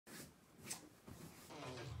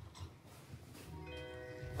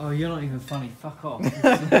Oh, you're not even funny. Fuck off.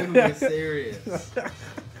 We're serious.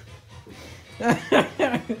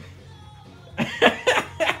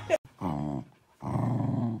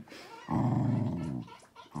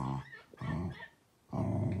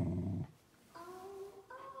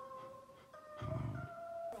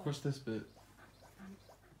 What's this bit?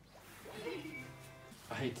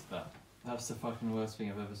 I hated that. That's the fucking worst thing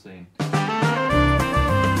I've ever seen.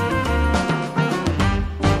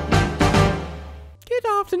 Good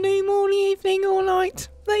afternoon, morning, evening, or night,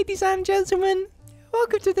 ladies and gentlemen.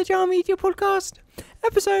 Welcome to the Media Podcast,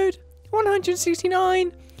 episode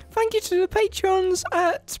 169. Thank you to the patrons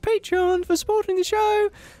at Patreon for supporting the show.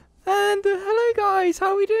 And hello, guys.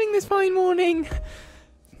 How are we doing this fine morning?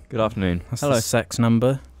 Good afternoon. That's Hello. the sex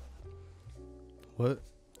number. What?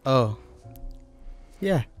 Oh.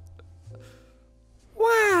 Yeah.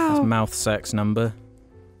 Wow. That's mouth sex number.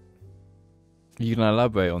 Are you going to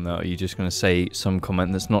elaborate on that, or are you just going to say some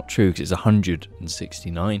comment that's not true because it's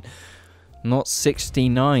 169? Not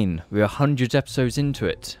 69. We're 100 episodes into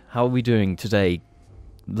it. How are we doing today,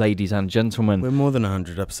 ladies and gentlemen? We're more than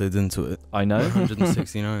 100 episodes into it. I know.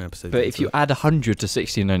 169 episodes. But if you add 100 to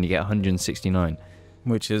 69, you get 169.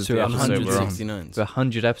 Which is so the episode we're on. 169. We're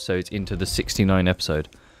 100 episodes into the 69 episode.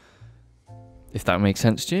 If that makes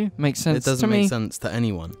sense to you? Makes sense to me? It doesn't make sense to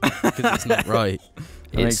anyone. Because it's not right.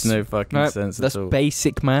 It makes no fucking sense at all. That's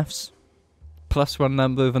basic maths. Plus one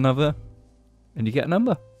number with another. And you get a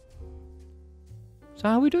number. So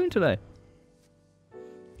how are we doing today?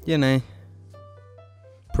 You know.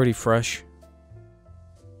 Pretty fresh.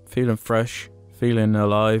 Feeling fresh. Feeling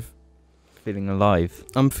alive. Feeling alive.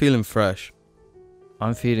 I'm feeling fresh.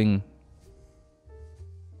 I'm feeling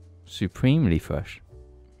supremely fresh.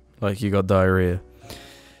 Like you got diarrhea.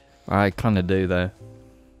 I kind of do though.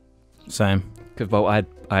 Same. Because well, I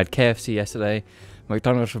had KFC yesterday,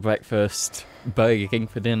 McDonald's for breakfast, Burger King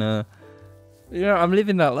for dinner. You know, I'm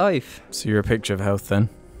living that life. So you're a picture of health then?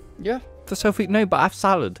 Yeah. That's healthy. No, but I have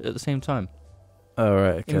salad at the same time. Oh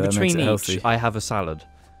right, okay. In that between makes it healthy. each, I have a salad.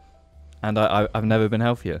 And I've never been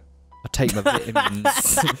healthier. I take my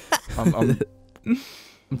vitamins. I'm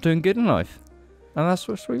doing good in life. And that's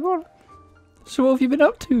what we want. So what have you been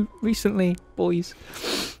up to recently, boys?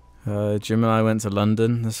 Jim and I went to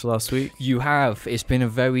London this last week. You have. It's been a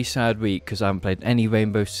very sad week because I haven't played any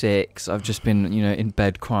Rainbow Six. I've just been, in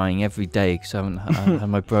bed crying every day because I haven't had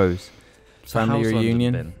my bros. So Family how's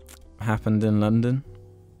reunion London been? Happened in London,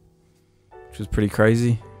 which was pretty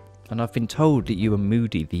crazy. And I've been told that you were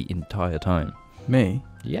moody the entire time. Me?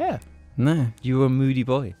 Yeah. No. You were a moody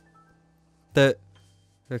boy.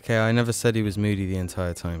 Okay, I never said he was moody the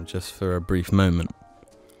entire time, just for a brief moment.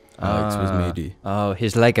 Alex was moody. Oh,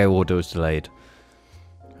 his Lego order was delayed.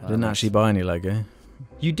 I didn't actually buy any Lego.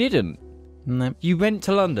 You didn't? No. You went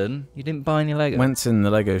to London, you didn't buy any Lego? Went in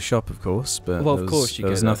the Lego shop, of course, but well, of course you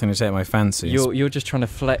there was nothing to take my fancy. You're just trying to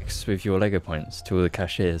flex with your Lego points to all the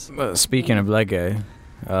cashiers. Well, speaking of Lego,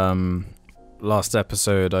 last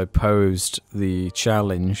episode I posed the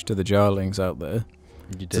challenge to the Jarlings out there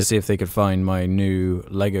to see if they could find my new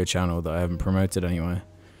Lego channel that I haven't promoted anywhere.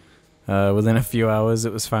 Within a few hours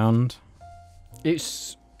it was found.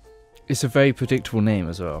 It's a very predictable name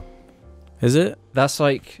as well. Is it? That's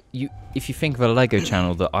like, if you think of a Lego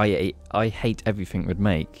channel that I hate everything would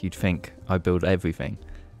make, you'd think I build everything.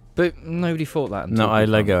 But nobody thought that until No, I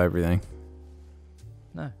Lego everything.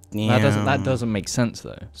 No. Yeah. That doesn't make sense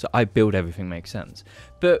though. So I build everything makes sense.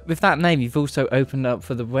 But with that name, you've also opened up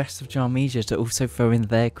for the rest of Jar Media to also throw in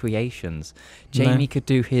their creations. Jamie could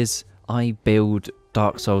do his I build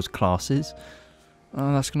Dark Souls classes.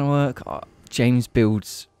 Oh, that's gonna work. James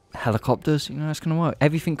builds helicopters. That's gonna work.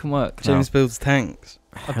 Everything can work. James builds tanks.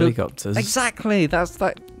 Helicopters. Exactly. That's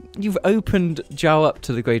that. You've opened Jar up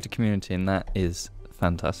to the greater community, and that is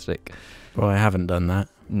fantastic. Well, I haven't done that.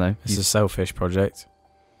 No, it's a selfish project.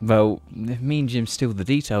 Well, if me and Jim steal the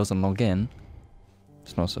details and log in,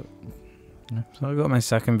 it's not so. So I got my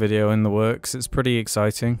second video in the works. It's pretty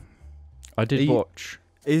exciting. I did watch.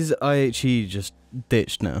 Is IHE just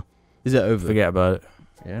ditched now? Is it over? Forget about it.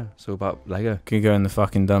 Yeah, it's all about Lego. Can go in the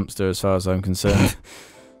fucking dumpster as far as I'm concerned.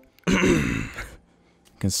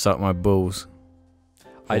 Can suck my balls.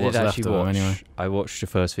 I did actually watch. Anyway. I watched the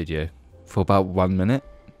first video for about 1 minute,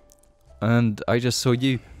 and I just saw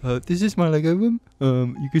you. This is my Lego room.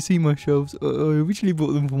 You can see my shelves. I originally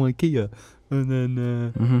bought them from IKEA, and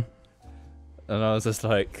then and I was just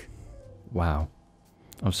like, wow,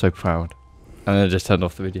 I'm so proud. And then I just turned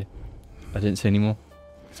off the video. I didn't see any more.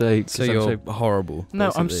 So you're horrible. No,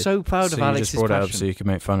 basically. I'm so proud of you Alex's just brought passion. it up so you can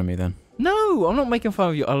make fun of me then? No, I'm not making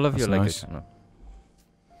fun of you. I love your Lego channel.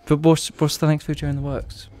 But what's the next video in the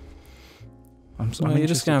works? Well, you're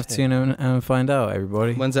just going to have to tune in and find out,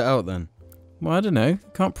 everybody. When's it out then? Well, I don't know.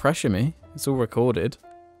 Can't pressure me. It's all recorded.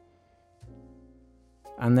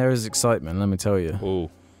 And there is excitement, let me tell you. Oh.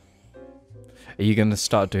 Are you going to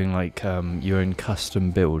start doing like your own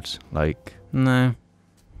custom builds? Like, No.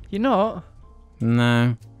 you're not?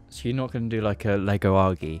 No. So you're not going to do like a Lego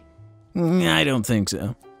Argy? I don't think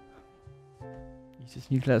so.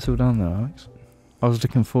 You let us all down there, Alex. I was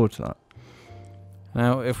looking forward to that.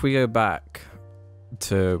 Now, if we go back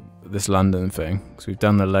to this London thing, because we've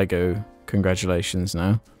done the Lego congratulations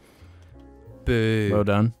now. Boo. Well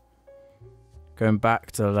done. Going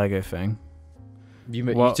back to the Lego thing.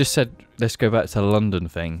 You just said, let's go back to the London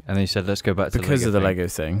thing, and then you said, let's go back to the Lego Because of the thing. Lego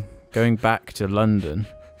thing. Going back to London,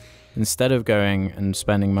 instead of going and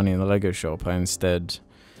spending money in the Lego shop, I instead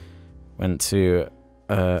went to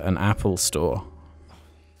an Apple store.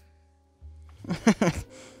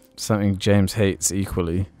 Something James hates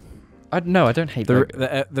equally. I don't hate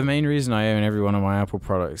The main reason I own every one of my Apple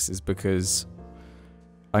products is because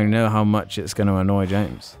I know how much it's going to annoy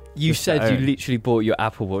James. You Just said to you own. literally bought your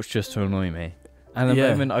Apple Watch just to annoy me. And the Yeah.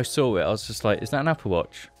 moment I saw it, I was just like, is that an Apple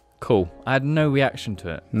Watch? Cool. I had no reaction to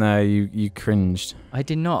it. No, you cringed. I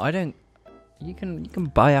did not. I don't... You can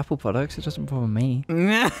buy Apple products. It doesn't bother me.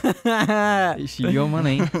 It's your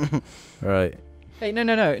money. Right. Hey,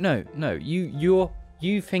 no.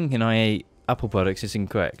 You thinking I ate Apple products is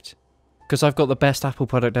incorrect. Because I've got the best Apple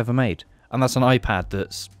product ever made. And that's an iPad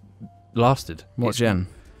that's lasted. What gen?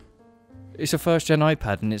 It's a first gen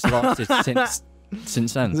iPad and it's lasted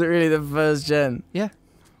since then. Is it really the first gen? It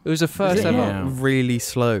was the first Is it ever. now? Really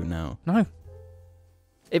slow now. No.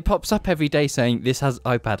 It pops up every day saying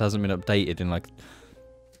iPad hasn't been updated in like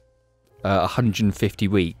 150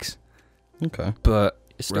 weeks. Okay. But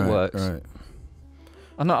it still works. Right.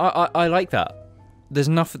 And I like that. There's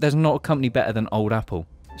not a company better than old Apple.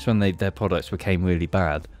 It's when their products became really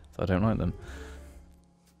bad, so I don't like them.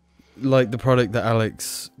 Like the product that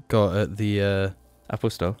Alex got at the Apple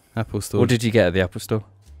Store. Apple Store. What did you get at the Apple Store?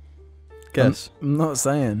 Guess. I'm not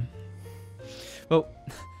saying.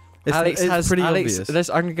 It's pretty obvious.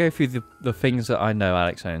 I'm gonna go through the things that I know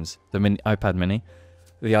Alex owns: the iPad Mini,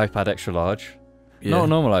 the iPad Extra Large, not a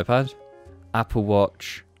normal iPad, Apple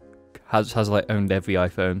Watch, has like owned every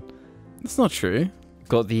iPhone. That's not true.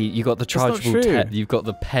 You got the chargeable you've got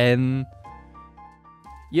the pen.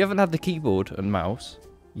 You haven't had the keyboard and mouse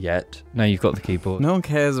yet. No, you've got the keyboard. No one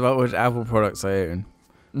cares about which Apple products I own.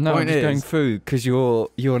 No, I'm Point just going is- through because you're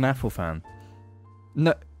an Apple fan.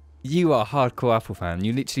 No, you are a hardcore Apple fan.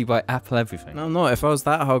 You literally buy Apple everything. No, I'm not. If I was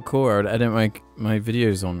that hardcore, I would edit my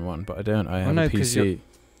videos on one, but I don't. I have no, a 'cause PC.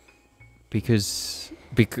 Because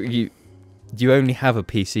you only have a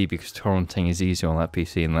PC because torrenting is easier on that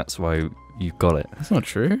PC, and that's why you've got it. That's not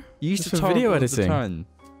true. You used It's to for torrent video all the editing. time.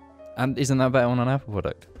 And isn't that better on an Apple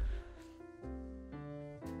product?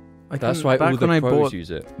 That's why back all the when I pros bought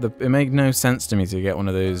use it. it made no sense to me to get one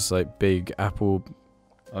of those like big Apple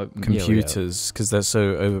computers because they're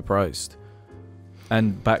so overpriced.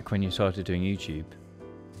 And back when you started doing YouTube,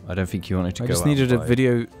 I don't think you wanted to I go just out needed a and buy-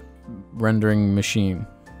 video rendering machine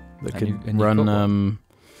that And could you've got run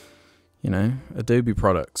Adobe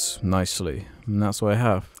products nicely, and that's what I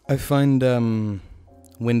have. I find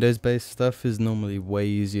Windows-based stuff is normally way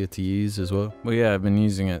easier to use as well. Well, yeah, I've been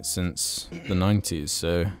using it since the 90s,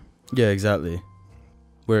 so Yeah, exactly.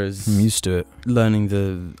 Whereas I'm used to it. learning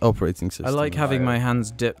the operating system. I like having my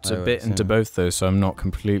hands dipped a bit iOS, into yeah. both those, so I'm not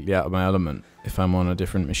completely out of my element if I'm on a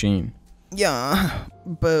different machine. Yeah,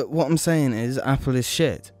 but what I'm saying is Apple is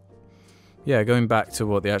shit. Yeah, going back to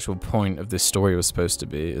what the actual point of this story was supposed to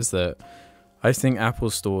be, is that I think Apple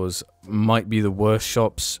stores might be the worst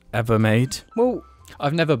shops ever made. Well,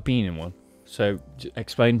 I've never been in one, so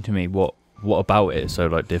explain to me what about it is so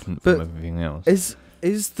like different But from everything else.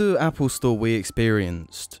 Is the Apple Store we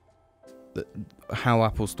experienced how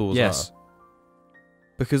Apple stores Yes. are?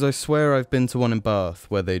 Because I swear I've been to one in Bath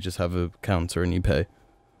where they just have a counter and you pay.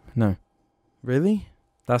 No. Really?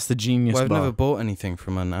 That's the genius Well, I've bar. never bought anything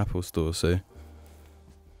from an Apple Store, so...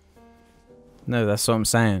 No, that's what I'm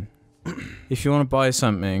saying. If you want to buy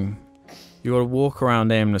something, you got to walk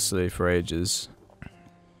around aimlessly for ages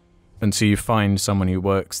until you find someone who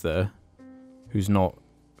works there who's not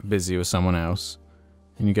busy with someone else.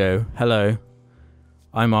 And you go, hello,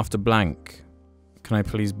 I'm after blank. Can I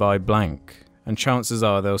please buy blank? And chances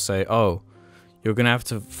are they'll say, oh, you're going to have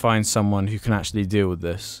to find someone who can actually deal with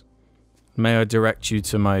this. May I direct you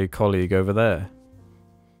to my colleague over there?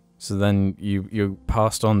 So then you're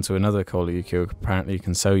passed on to another colleague who apparently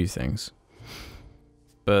can sell you things.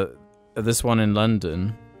 But at this one in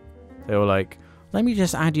London, they were like, let me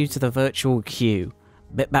just add you to the virtual queue.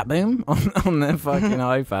 bit bat boom on their fucking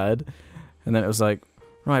iPad, and then it was like,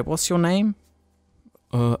 right, what's your name?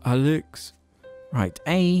 Alex. Right,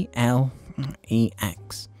 ALEX.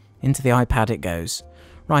 Into the iPad it goes.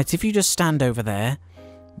 Right, if you just stand over there,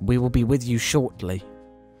 we will be with you shortly.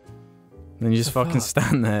 And then you just fucking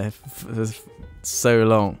stand there for so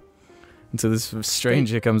long until this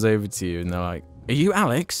stranger comes over to you and they're like, are you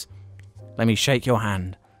Alex? Let me shake your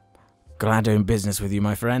hand. Glad doing business with you,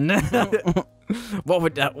 my friend. What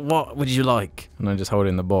would you like? And I just hold it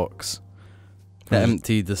in the box. The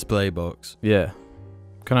empty display box. Yeah.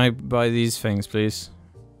 Can I buy these things, please?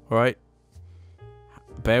 Alright.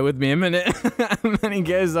 Bear with me a minute. And then he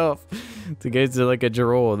goes off to go to like a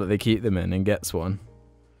drawer that they keep them in and gets one.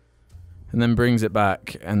 And then brings it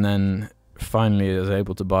back and then finally is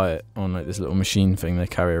able to buy it on like this little machine thing they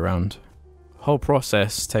carry around. Whole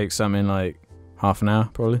process takes something like half an hour,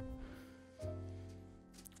 probably.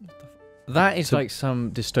 That is like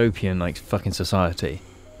some dystopian like fucking society.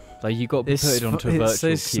 Like you got put onto a virtual It's so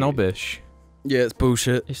queue. snobbish. Yeah, it's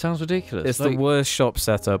bullshit. It sounds ridiculous. It's like, the worst shop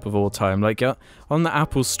setup of all time. Like on the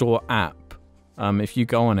Apple Store app, if you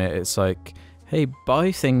go on it, it's like, hey,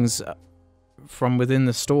 buy things from within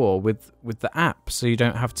the store with the app, so you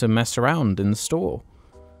don't have to mess around in the store.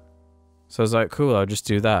 So I was like, cool, I'll just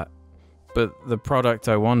do that. But the product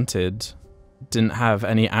I wanted didn't have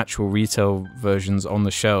any actual retail versions on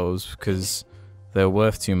the shelves because they're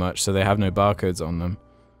worth too much, so they have no barcodes on them.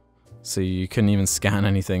 So you couldn't even scan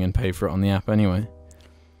anything and pay for it on the app anyway.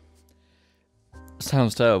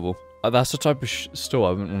 Sounds terrible. That's the type of store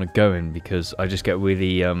I wouldn't want to go in because I just get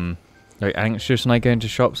really like anxious when I go into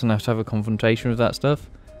shops and I have to have a confrontation with that stuff.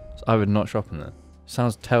 So I would not shop in there.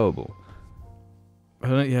 Sounds terrible. I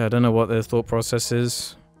don't know what their thought process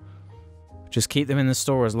is. Just keep them in the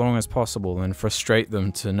store as long as possible and frustrate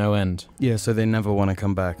them to no end. Yeah, so they never want to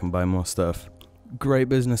come back and buy more stuff. Great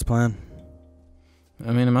business plan.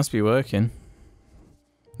 I mean, it must be working.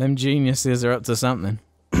 Them geniuses are up to something.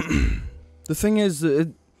 The thing is,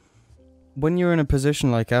 when you're in a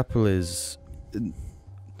position like Apple is,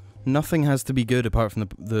 nothing has to be good apart from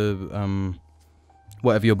the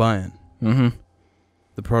whatever you're buying. Mm-hmm.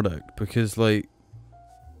 The product, because like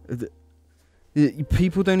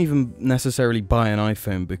people don't even necessarily buy an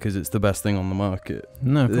iPhone because it's the best thing on the market.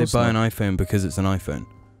 No, they buy an iPhone because it's an iPhone.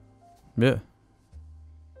 Yeah.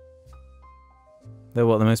 They're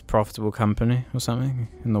what, the most profitable company or something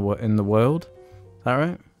in the world? Is that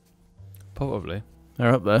right? Probably.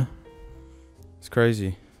 They're up there. It's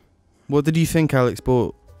crazy. What did you think Alex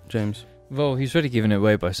bought, James? Well, he's already given it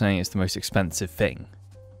away by saying it's the most expensive thing.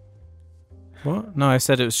 What? No, I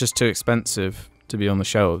said it was just too expensive to be on the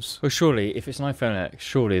shelves. Well, surely, if it's an iPhone X,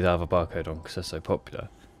 surely they'll have a barcode on because they're so popular.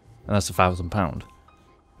 And that's £1,000.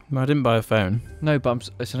 I didn't buy a phone. No, but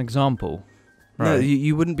it's an example. Right. No,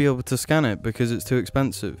 you wouldn't be able to scan it because it's too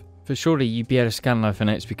expensive. But surely you'd be able to scan an iPhone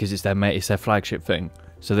X because it's their flagship thing.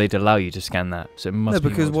 So they'd allow you to scan that. So it must be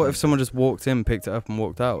because more what if someone just walked in, picked it up and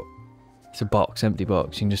walked out? It's a box, empty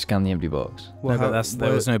box. You can just scan the empty box. Well, no, but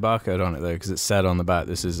there was no barcode on it though, because it said on the back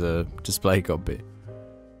this is a display copy.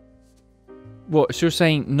 What? So you're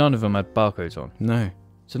saying none of them had barcodes on? No.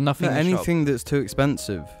 So nothing. No, anything that's too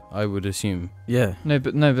expensive, I would assume. Yeah. No,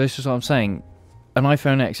 but this is what I'm saying. An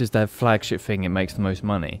iPhone X is their flagship thing. It makes the most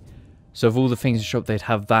money. So of all the things in the shop, they'd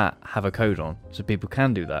have a code on, so people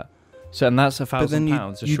can do that. So and that's £1,000. But then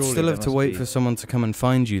you'd so still have to wait for someone to come and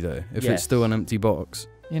find you though, if it's still an empty box.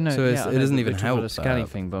 You know, so it doesn't even help. The scanning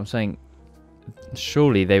thing, but I'm saying,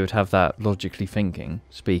 surely they would have that logically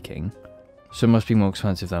speaking. So it must be more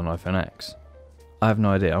expensive than an iPhone X. I have no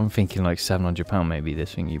idea. I'm thinking like £700 maybe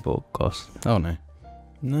this thing you bought cost. Oh no.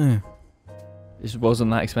 No. It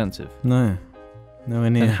wasn't that expensive. No.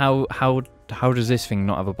 Nowhere near. And how does this thing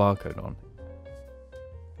not have a barcode on?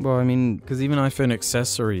 Well, I mean, because even iPhone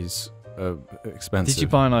accessories are expensive. Did you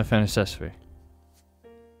buy an iPhone accessory?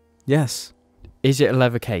 Yes. Is it a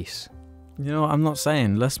leather case? You know what, I'm not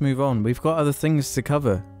saying. Let's move on. We've got other things to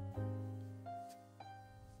cover.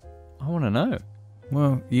 I want to know.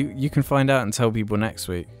 Well, you can find out and tell people next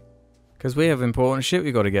week. Because we have important shit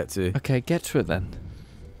we got to get to. Okay, get to it then.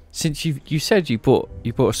 Since you said you bought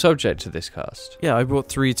a subject to this cast. Yeah, I brought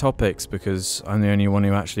 3 topics because I'm the only one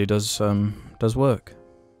who actually does work.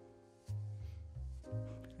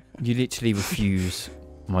 You literally refuse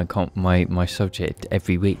my subject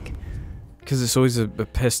every week. Because it's always a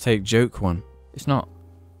piss take joke one. It's not.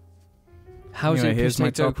 How's anyway, it a here's piss my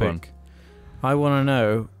take joke one? topic. I want to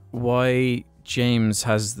know why James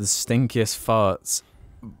has the stinkiest farts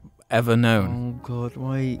ever known. Oh God,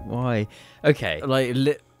 why? Okay. Like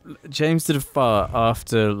James did a fart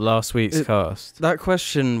after last week's cast. That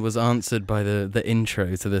question was answered by the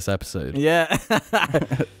intro to this episode. Yeah.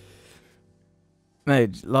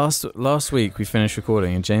 Mate, last week we finished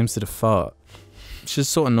recording and James did a fart. It's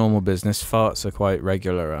just sort of normal business. Farts are quite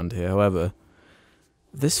regular around here. However,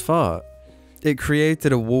 this fart... It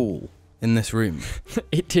created a wall in this room.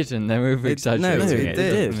 It didn't. They were over-exaggerating No, it. it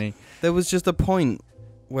did. There was just a point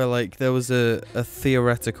where, like, there was a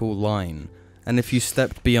theoretical line, and if you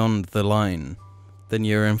stepped beyond the line, then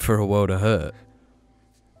you're in for a world of hurt.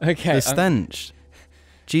 Okay. The stench.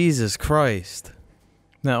 Jesus Christ.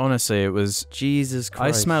 No, honestly, it was... Jesus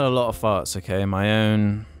Christ. I smell a lot of farts, okay? My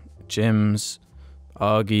own, Jim's,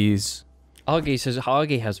 Argy's.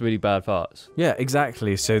 Argy has really bad farts. Yeah,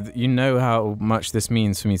 exactly. So you know how much this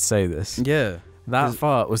means for me to say this. Yeah. That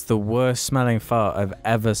fart was the worst smelling fart I've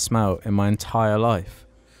ever smelt in my entire life.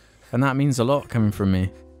 And that means a lot coming from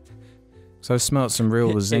me. So I've smelt some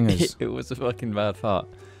real zingers. It was a fucking bad fart.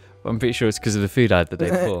 I'm pretty sure it's because of the food I had the day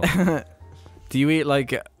before. Do you eat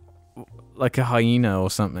like a hyena or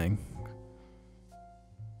something?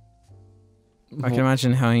 I can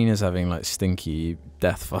imagine hyenas having like stinky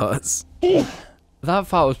death farts. That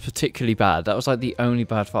fart was particularly bad. That was like the only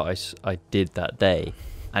bad fart I did that day.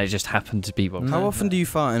 And it just happened to be one. How often do you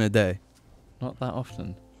fart in a day? Not that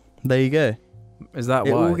often. There you go. Is that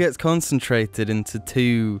It why? all gets concentrated into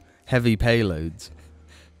 2 heavy payloads.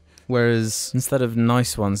 Whereas... Instead of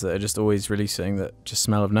nice ones that are just always releasing that just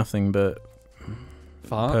smell of nothing but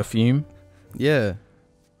Fart? perfume. Yeah.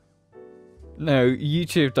 No, you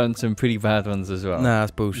two have done some pretty bad ones as well. Nah,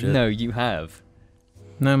 that's bullshit. No, you have.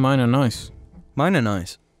 No, mine are nice. Mine are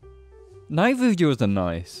nice. Neither of yours are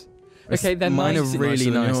nice. Okay, they're Mine nice. are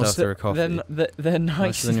really nicer than nice yours. after a coffee. They're nice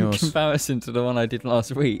Nicer than in yours. comparison to the one I did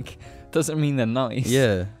last week. Doesn't mean they're nice.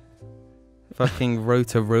 Yeah. Fucking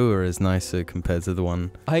Rotorua is nicer compared to the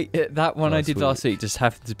one. That one I did last week just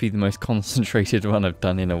happened to be the most concentrated one I've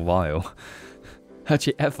done in a while.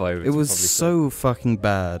 Actually, ever. It was so fucking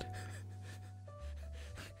bad.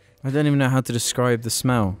 I don't even know how to describe the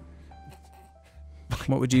smell.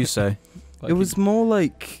 What would you say? It was more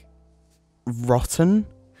like rotten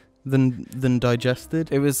than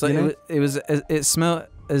digested. It was like You know? it smelled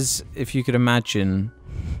as if you could imagine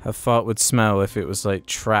a fart would smell if it was like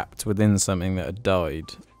trapped within something that had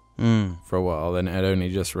died for a while and it had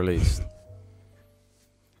only just released.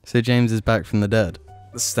 So James is back from the dead.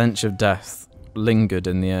 The stench of death lingered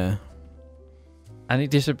in the air. And it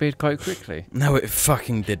disappeared quite quickly. No, it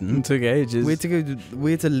fucking didn't. It took ages.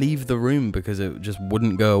 We had to leave the room because it just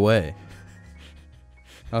wouldn't go away.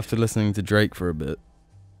 After listening to Drake for a bit.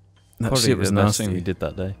 That Probably shit was the best thing nasty. we did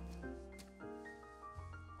that day.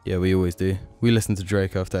 Yeah, we always do. We listen to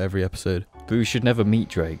Drake after every episode. But we should never meet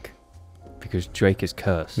Drake. Because Drake is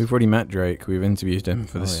cursed. We've already met Drake. We've interviewed him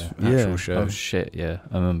for this yeah. actual Yeah. show. Oh shit, yeah,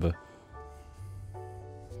 I remember.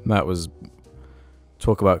 That was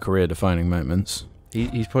talk about career-defining moments.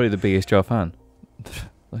 He's probably the biggest Jar fan.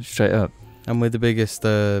 Straight up. And we're the biggest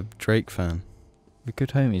Drake fan. We're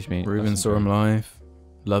good homies, mate. Ruben saw him live,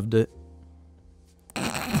 loved it.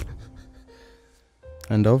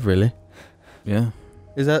 And of, really. Yeah,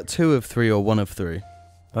 Is that 2 of 3 or 1 of 3?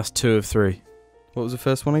 that's 2 of 3. What was the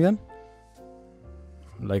first one again?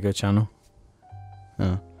 Lego Channel.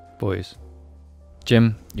 Oh. Boys.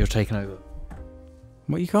 Jim, you're taking over.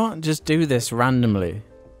 Well, you can't just do this randomly.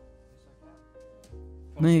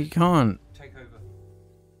 No, you can't. Take over.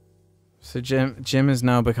 So Jim is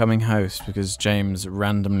now becoming host because James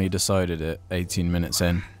randomly decided it 18 minutes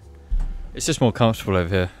in. It's just more comfortable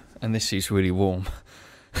over here. And this seat's really warm.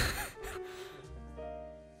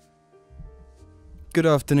 Good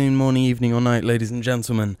afternoon, morning, evening, or night, ladies and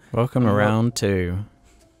gentlemen. Welcome to round 2.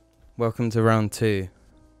 Welcome to round 2.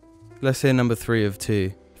 Let's hear number 3 of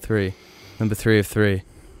 2. 3. Number 3 of 3.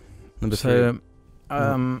 Number 3.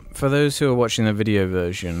 So, for those who are watching the video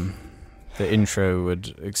version, the intro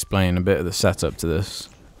would explain a bit of the setup to this.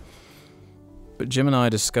 But Jim and I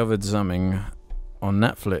discovered something on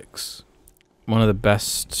Netflix. One of the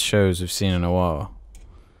best shows we've seen in a while.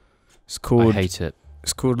 It's called... I hate it.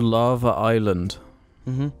 It's called Larva Island.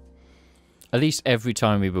 Mm-hmm. At least every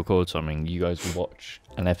time we record something, you guys will watch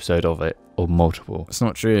an episode of it, or multiple. It's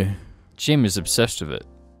not true. Jim is obsessed with it.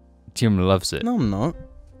 Jim loves it. No, I'm not.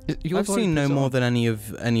 I've seen no more than any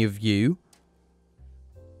of you.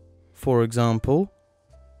 For example.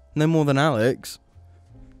 No more than Alex.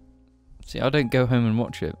 See, I don't go home and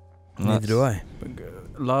watch it. Neither do I.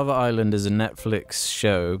 Larva Island is a Netflix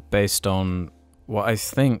show based on what I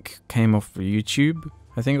think came off of YouTube.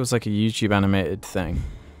 I think it was like a YouTube animated thing.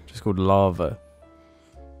 Just called Larva.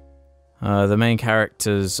 The main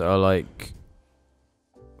characters are like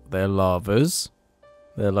They're larvas.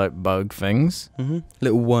 They're like bug things.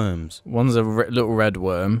 Little worms. One's a little red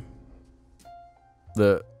worm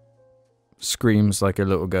that screams like a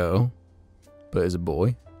little girl, but is a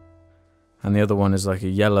boy. And the other one is like a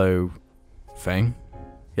yellow thing,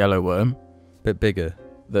 yellow worm. Bit bigger.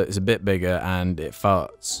 That is a bit bigger and it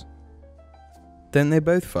farts. Don't they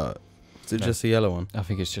both fart? Is it just the yellow one? I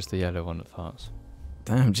think it's just the yellow one that farts.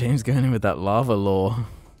 Damn, James going in with that lava lore.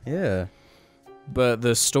 Yeah. But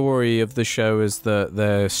the story of the show is that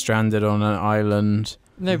they're stranded on an island.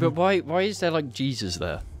 No, but why is there like Jesus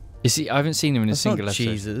there? Is he? I haven't seen him in a single episode.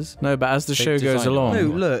 Jesus. No, but as the They show goes designed it along... No,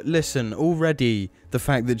 look, listen. Already, the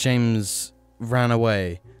fact that James ran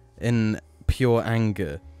away in pure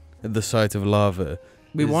anger at the sight of lava.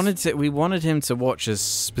 We wanted him to watch a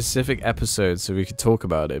specific episode so we could talk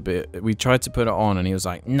about it, but we tried to put it on and he was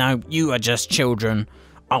like, "No, you are just children.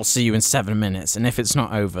 I'll see you in 7 minutes, and if it's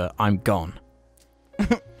not over, I'm gone."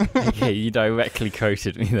 Okay, you directly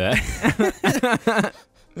quoted me there.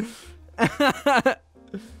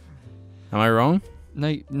 Am I wrong?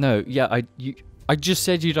 No, yeah, I just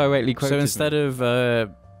said you directly quoted So me. instead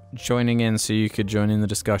of joining in so you could join in the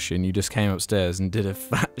discussion, you just came upstairs and did a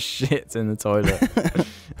fat shit in the toilet.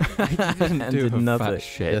 I didn't and do did a nothing. fat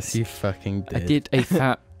shit. Yes, you fucking did. I did a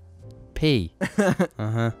fat pee.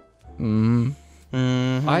 Uh-huh.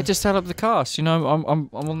 I had to set up the cast. You know, I'm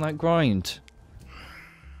on that grind.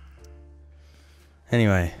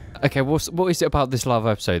 Anyway. Okay, what is it about this lava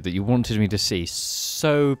episode that you wanted me to see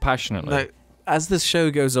so passionately? Like, as the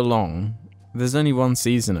show goes along, there's only one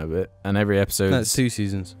season of it, and every episode... That's 2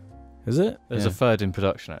 seasons. Is it? There's a third in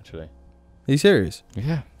production, actually. Are you serious?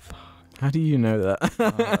 Yeah. How do you know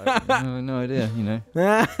that? No idea, you know.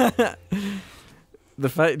 The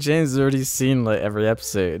fact James has already seen like every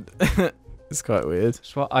episode is quite weird.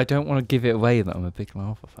 So I don't want to give it away that I'm a big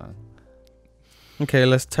Larva fan. Okay,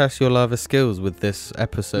 let's test your lava skills with this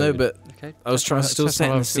episode. No, but Okay. I was trying still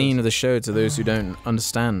setting the scene of the show to those who don't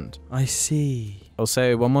understand. I see. I'll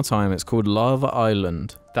say it one more time. It's called Larva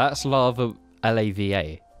Island. That's Larva,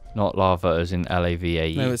 L-A-V-A, not Larva as in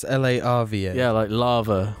L-A-V-A-E. No, it's L-A-R-V-A. Yeah, like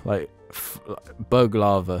lava, like bug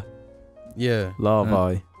larva. Yeah.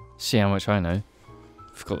 Larvae. See how much I know.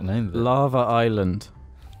 Forgot the name of it. Larva Island.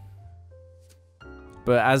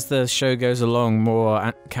 But as the show goes along,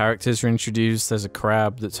 more characters are introduced. There's a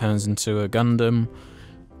crab that turns into a Gundam.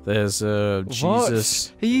 There's a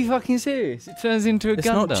Jesus. Are you fucking serious? It turns into a It's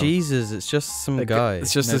Gundam. not Jesus, it's just some guy.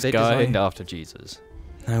 It's just No, this they guy. designed it after Jesus.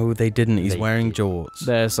 No, they didn't. He's They wearing did. jorts.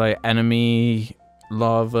 There's like enemy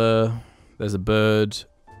lava. There's a bird,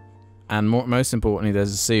 and most importantly,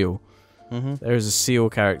 there's a seal. There is a seal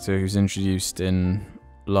character who's introduced in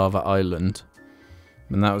Lava Island,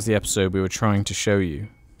 and that was the episode we were trying to show you.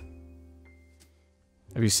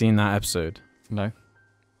 Have you seen that episode? No.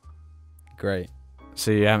 Great. So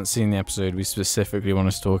you haven't seen the episode we specifically want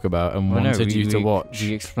us to talk about and wanted you to watch.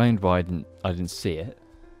 We explained why I didn't see it.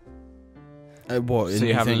 What? So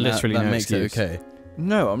you haven't literally that no makes excuse. it okay.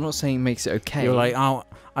 No, I'm not saying it makes it okay. You're like, oh,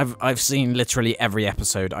 I've seen literally every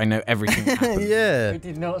episode. I know everything that happened. Yeah.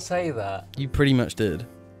 did not say that. You pretty much did.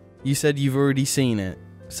 You said you've already seen it,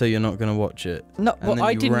 so you're not going to watch it. No, And well, then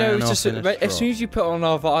I you didn't know. ran It's just off in a as soon as you put on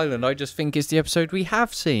Larva Island, I just think it's the episode we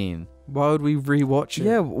have seen. Why would we rewatch it?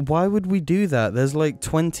 Yeah, why would we do that? There's like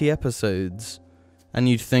 20 episodes, and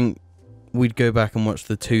you'd think we'd go back and watch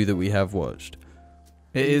the 2 that we have watched.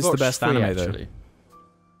 It We've is the watched best 3, anime actually. though.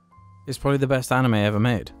 It's probably the best anime ever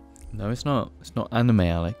made. No, it's not. It's not anime,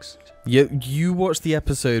 Alex. You watch the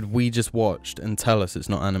episode we just watched and tell us it's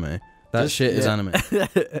not anime. That shit is anime.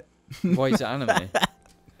 Why is it anime?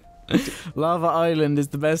 Lava Island is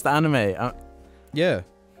the best anime. Yeah.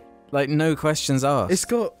 Like, no questions asked. It's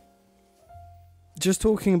got... Just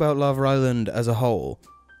talking about Lava Island as a whole,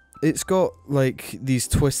 it's got, like, these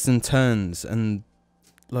twists and turns, and,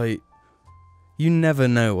 like, you never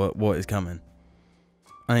know what is coming.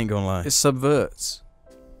 I ain't gonna lie. It subverts.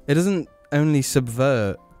 It doesn't only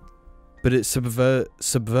subvert, but it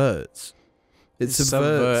subverts. It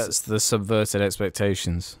subverts. The subverted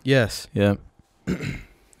expectations. Yes. Yeah.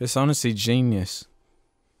 It's honestly genius.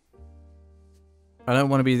 I don't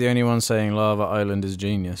want to be the only one saying Lava Island is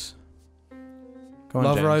genius. Go on,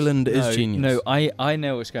 Lava James. Island is genius. No, I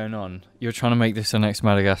know what's going on. You're trying to make this the next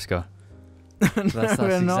Madagascar. That's we're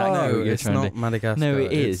exactly not. what you're it's trying to not Madagascar. No,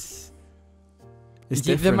 it is. It's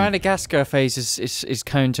The different. Madagascar phase is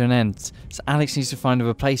coming to an end. So Alex needs to find a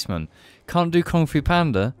replacement. Can't do Kung Fu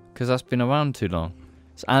Panda because that's been around too long.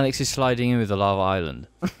 So Alex is sliding in with the Lava Island.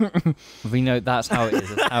 We know that's how it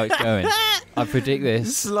is. That's how it's going. I predict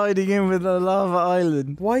this. Sliding in with the Lava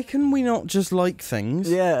Island. Why can we not just like things?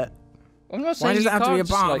 Yeah. I'm not saying Why does it have to be a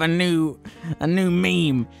part of a new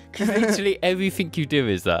meme? Because literally everything you do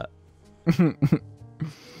is that.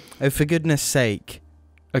 Oh, for goodness sake.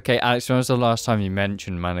 Okay, Alex, when was the last time you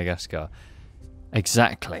mentioned Madagascar?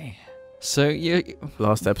 Exactly. So you...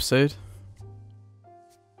 Last episode?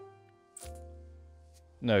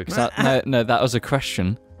 No, because that was a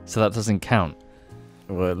question, so that doesn't count.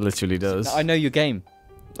 Well, it literally does. I know your game.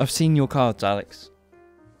 I've seen your cards, Alex.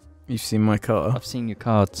 You've seen my card? I've seen your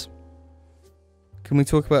cards. Can we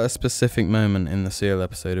talk about a specific moment in the seal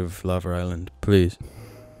episode of Larva Island, please?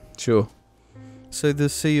 Sure. So the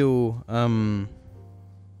seal,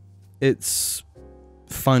 its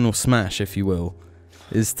final smash, if you will,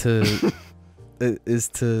 is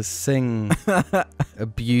to sing a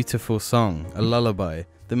beautiful song, a lullaby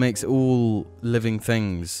that makes all living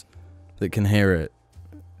things that can hear it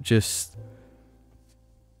just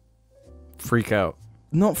freak out.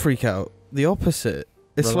 Not freak out, the opposite.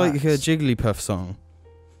 It's Relax. like a Jigglypuff song.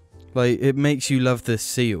 Like, it makes you love this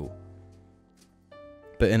seal,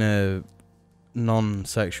 but in a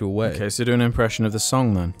non-sexual way. Okay, so do an impression of the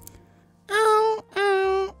song then.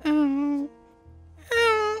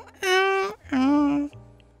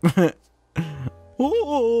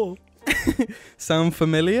 Sound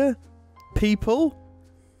familiar? People?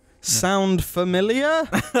 Sound familiar?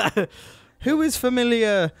 Who is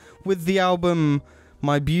familiar with the album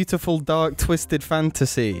My Beautiful Dark Twisted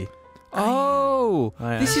Fantasy? Oh,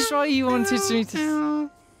 this is why you wanted me to...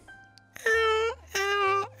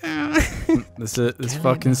 This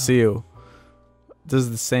fucking seal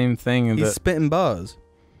does the same thing. He's that spitting bars.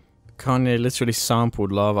 Kanye literally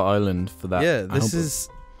sampled Larva Island for that. Yeah, this album. is...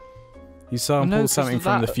 He sampled something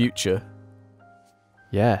from the future.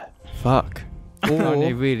 Yeah, fuck.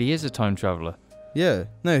 Kanye really is a time traveller. Yeah,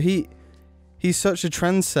 no, he's such a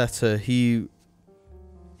trendsetter. He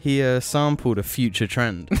sampled a future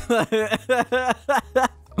trend.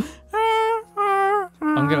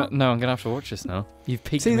 I'm gonna have to watch this now. You've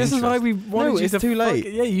piqued See, my this is why interest. we wanted you it's to too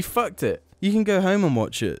late. Yeah, you fucked it. You can go home and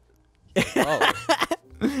watch it. Oh.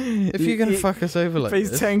 If you're gonna fuck us over like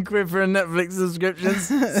pays this. 10 quid for a Netflix subscription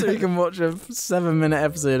so you can watch a 7-minute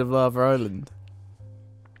episode of Larva Island.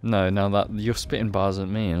 No, now that you're spitting bars at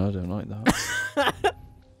me, and I don't like that.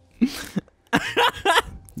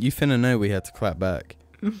 You finna know we had to clap back.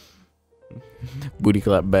 Booty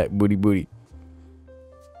clap back, booty booty.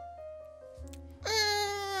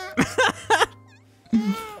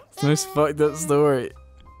 It's the most fucked up story.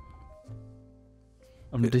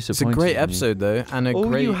 I'm disappointed. It's a great episode though, and a All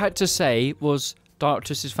great. you had to say was Dark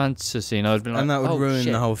Twisted Fantasy, and I'd been like, And that would oh, ruin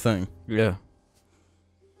shit. the whole thing. Yeah.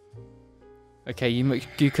 Okay, you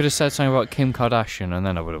could have said something about Kim Kardashian, and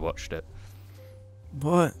then I would have watched it.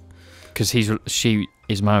 What? Because she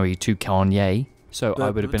is married to Kanye, so I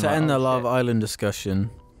would have been to like, end oh, the Larva shit. Island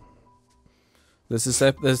discussion. There's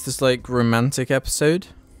this like romantic episode.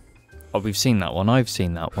 Oh, we've seen that one. I've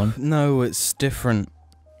seen that one. No, it's different.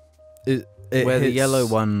 It where the hits- yellow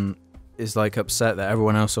one is like upset that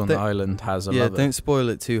everyone else on the island has a Yeah, lover. don't spoil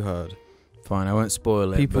it too hard. Fine, I won't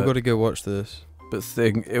spoil it. People but- got to go watch this. But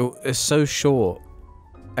it's so short.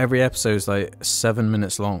 Every episode's like 7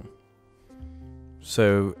 minutes long.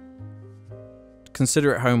 So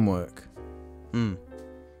consider it homework.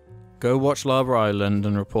 Go watch Larva Island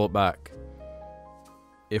and report back.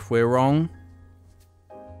 If we're wrong,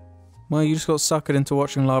 well, you just got suckered into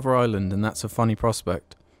watching Larva Island, and that's a funny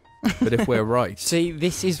prospect. But if we're right, See,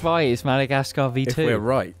 this is why it's Madagascar V2. if we're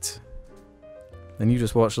right, then you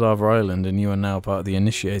just watch Larva Island, and you are now part of the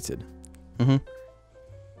initiated.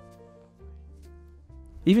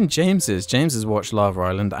 Even James has watched Larva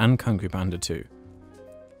Island and Kung Fu Panda 2.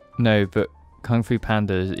 No, but Kung Fu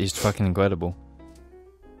Panda is fucking incredible.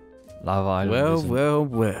 Larva Island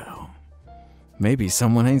isn't. Well. Maybe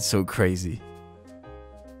someone ain't so crazy.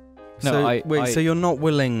 No, So, so you're not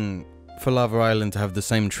willing for Larva Island to have the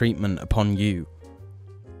same treatment upon you?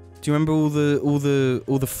 Do you remember all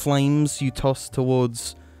the flames you tossed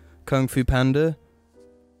towards Kung Fu Panda?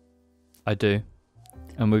 I do.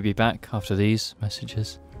 And we'll be back after these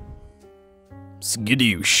messages.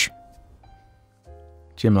 Skadoosh.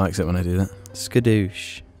 Jim likes it when I do that.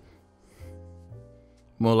 Skadoosh.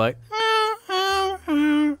 More like...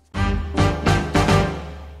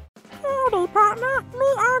 Howdy, partner. Me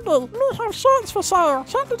Andy. Me have shirts for sale.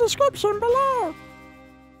 Check the description below.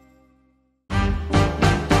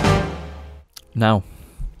 Now,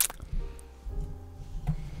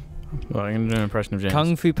 Well, I'm going to do an impression of James.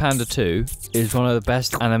 Kung Fu Panda 2 is one of the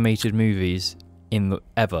best animated movies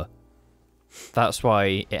ever. That's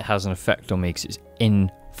why it has an effect on me, because it's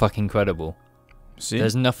fucking incredible. See?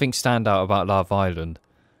 There's nothing stand out about Love Island.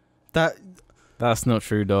 That That's not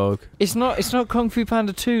true, dog. It's not Kung Fu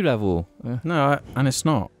Panda 2 level. No, and it's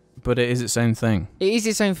not. But it is its own thing. It is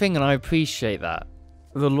its own thing, and I appreciate that.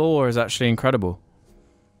 The lore is actually incredible.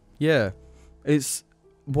 Yeah. It's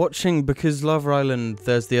watching, because Larva Island,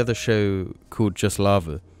 there's the other show called Just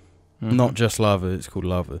Larva. Mhm. Not Just Larva, it's called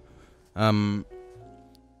Larva. And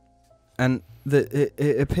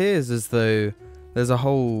it appears as though there's a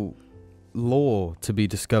whole lore to be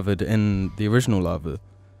discovered in the original Larva.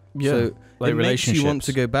 Yeah, So like it makes you want relationships.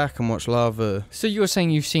 to go back and watch Larva. So you're saying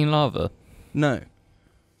you've seen Larva? No.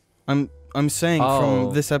 I'm saying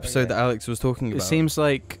from this episode that Alex was talking about. It seems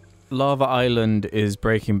like Lava Island is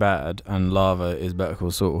Breaking Bad and Lava is Better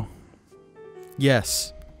Call Saul.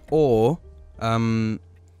 Yes. Or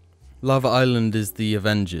Lava Island is the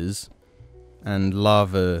Avengers and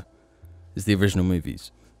Lava is the original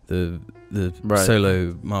movies. The Right.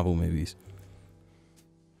 solo Marvel movies.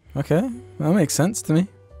 Okay, that makes sense to me.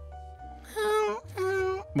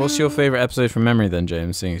 What's your favourite episode from memory then,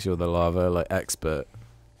 James, seeing as you're the lava expert?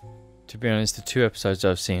 To be honest, the 2 episodes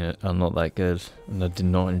I've seen are not that good, and I did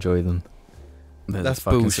not enjoy them. There's That's a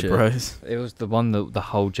fucking bullshit. surprise. It was the one that the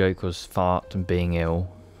whole joke was fart and being ill,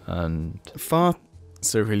 and Fart.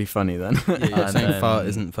 So really funny then. Yeah, you're and saying then- fart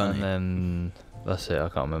isn't funny. And then that's it. I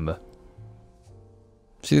can't remember.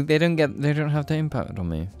 See, they don't have the impact on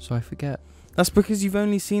me, so I forget. That's because you've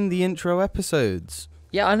only seen the intro episodes.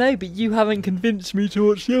 Yeah, I know, but you haven't convinced me to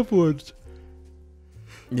watch the other ones.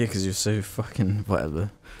 Yeah, because you're so fucking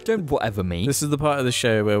whatever. Don't whatever me. This is the part of the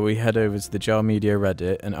show where we head over to the Jar Media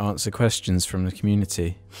Reddit and answer questions from the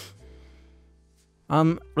community.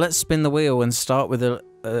 Let's spin the wheel and start with a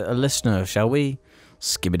listener, shall we?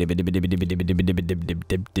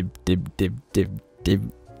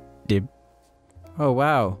 Oh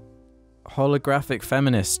wow, holographic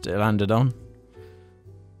feminist it landed on.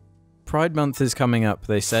 Pride Month is coming up,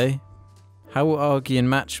 they say. How will Argy and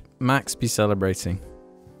Max be celebrating?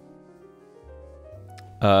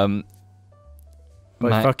 By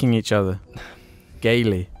fucking each other.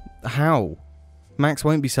 Gaily. How? Max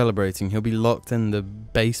won't be celebrating. He'll be locked in the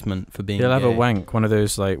basement for being He'll have gay. a wank, one of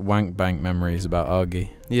those like wank bank memories about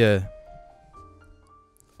Argy. Yeah.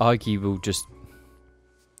 Argy will just...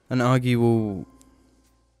 And Argy will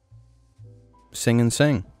sing and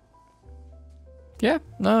sing. Yeah,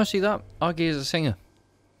 no, I see that. Argy is a singer.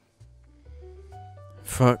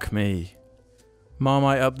 Fuck me.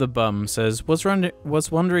 Marmite up the bum says, was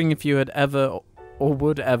wondering if you had ever or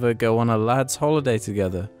would ever go on a lads' holiday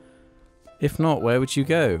together. If not, where would you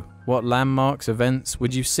go? What landmarks, events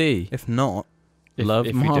would you see? If not, Love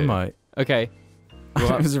if we do. Marmite. Okay.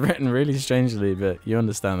 It was written really strangely, but you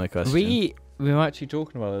understand the question. We're actually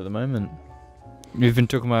talking about it at the moment. We've been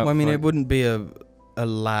talking about... well, I mean, like, it wouldn't be a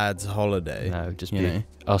lad's holiday. No, it'd just you be know.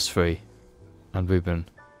 us three and Ruben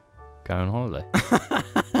going on holiday.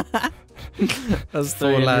 That's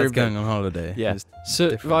 4 lads going on holiday. Yeah. It's So,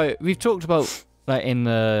 different. right, we've talked about, like, in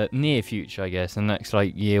the near future, I guess, the next,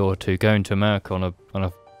 like, year or two, going to America on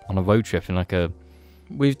a road trip in, like, a...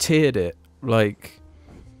 We've tiered it. Like,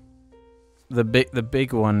 the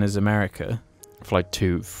big one is America. For, like,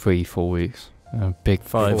 2, 3, 4 weeks. Big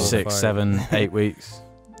 5, 4, 6, 5. 7, 8 weeks.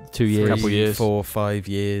 2 years. Couple years. 4, 5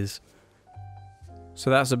 years. So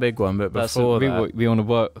that's a big one, but That's before we that... want to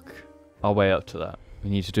work our way up to that. We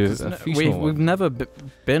need to do a few small We've ones. never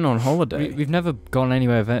been on holiday. We've never gone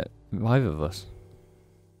anywhere, either of us.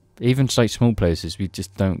 Even to, like, small places, we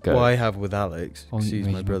just don't go. Well, I have with Alex, Oh, because he's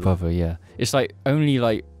my he's brother. yeah. It's like only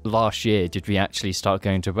like last year did we actually start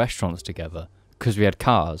going to restaurants together because we had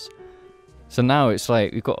cars. So now it's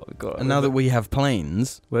like we've got. And now that we have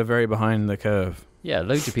planes, We're very behind the curve. yeah,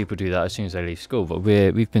 loads of people do that as soon as they leave school, but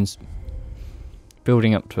we've been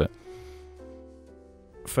building up to it.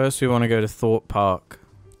 First, we want to go to Thorpe Park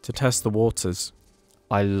to test the waters.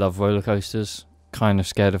 I love roller coasters. Kind of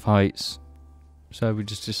scared of heights, so we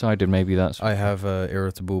just decided maybe that's. I have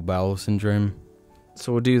irritable bowel syndrome.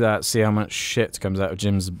 So we'll do that, see how much shit comes out of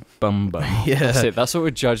Jim's bum. Yeah. That's it. That's what we're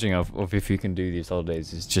judging of if you can do these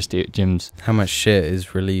holidays. Is just Jim's. How much shit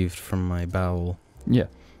is relieved from my bowel. Yeah.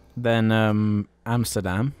 Then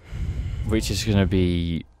Amsterdam. Which is going to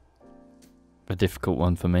be a difficult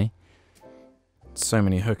one for me. So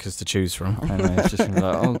many hookers to choose from. I know, it's just gonna be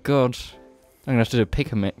like, oh god, I'm gonna have to do a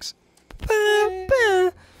pick a mix.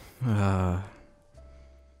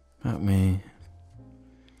 Fuck me.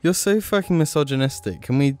 You're so fucking misogynistic.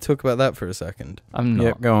 Can we talk about that for a second? I'm not.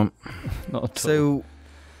 Yep, go on. Not at all. So,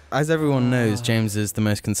 as everyone knows, James is the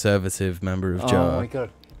most conservative member of Oh JAR. my god,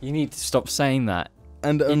 you need to stop saying that.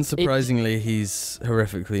 And unsurprisingly, he's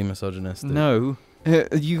horrifically misogynistic. No,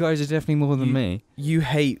 you guys are definitely more than me. You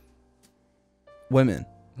hate women.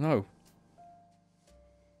 No.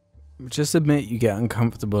 Just admit you get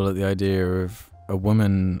uncomfortable at the idea of a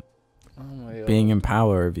woman being in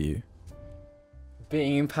power of you.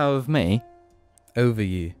 Being in power of me? Over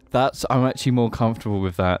you. I'm actually more comfortable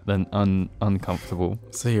with that than uncomfortable.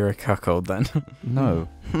 So you're a cuckold then? No.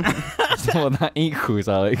 That's not what that equals,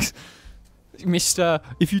 Alex. Mister,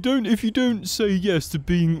 if you don't say yes to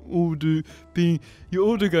being your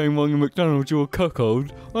order going wrong in McDonald's, you're a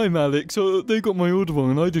cuckold. I'm Alex. They got my order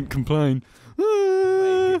wrong and I didn't complain.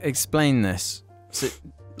 Wait, explain this. So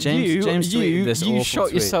James tweeted this awful You shot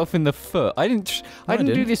tweet. yourself in the foot. I didn't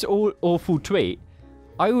do this awful tweet.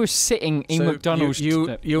 I was sitting in McDonald's.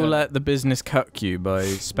 You'll let the business cuck you by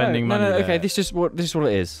spending money. No. there. Okay, this is what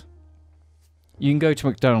it is. You can go to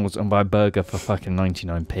McDonald's and buy a burger for fucking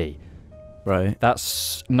 99p. Right.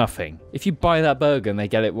 That's nothing. If you buy that burger and they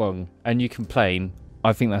get it wrong and you complain,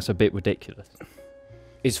 I think that's a bit ridiculous.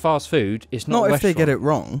 It's fast food. It's not. Not if they get it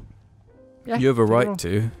wrong. Yeah, you have a right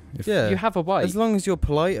to. Yeah. You have a right. As long as you're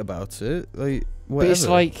polite about it, like whatever. But it's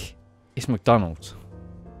like it's McDonald's.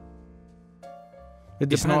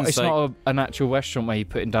 It's not an actual restaurant where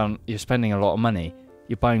you're spending a lot of money.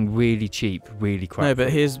 You're buying really cheap, really crap. No, but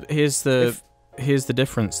here's the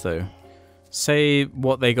difference though. Say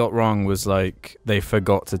what they got wrong was like they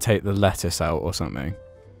forgot to take the lettuce out or something.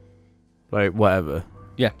 Like whatever.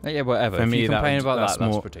 Yeah, whatever. For if me, you complain about that's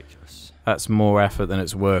that's ridiculous. That's more effort than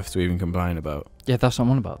it's worth to even complain about. Yeah, that's what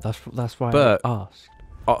I'm on about. That's why But I asked.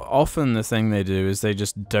 Often the thing they do is they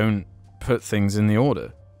just don't put things in the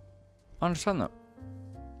order. I understand that.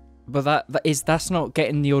 But that's not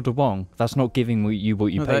getting the order wrong. That's not giving you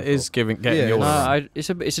what you paid for. That is getting your order. No,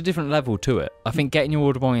 it's a different level to it. I think getting your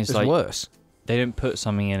order wrong is it's worse. They don't put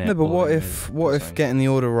something in it. No, but what if getting the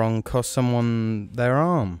order wrong costs someone their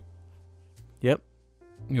arm? Yep.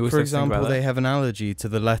 For example, they have an allergy to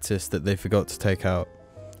the lettuce that they forgot to take out,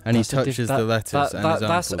 and he touches the lettuce and his arm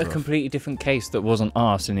that's falls a off. completely different case that wasn't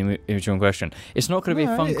asked in the original question. It's not going to be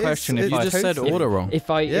a fun question if you just said order wrong. If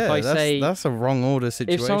I say that's a wrong order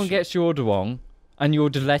situation. If someone gets your order wrong and you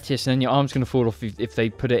order lettuce and then your arm's going to fall off if they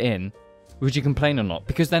put it in, would you complain or not?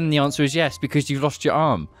 Because then the answer is yes, because you lost your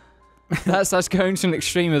arm. That's going to an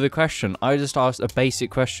extreme of the question. I just asked a basic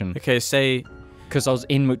question. Okay, say because I was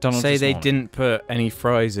in McDonald's. Say they didn't put any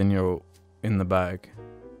fries in the bag.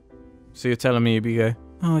 So you're telling me you go,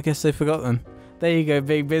 oh, I guess they forgot them. There you go,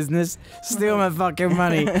 big business. Steal my fucking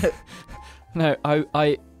money. No,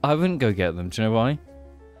 I wouldn't go get them. Do you know why?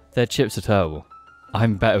 Their chips are terrible.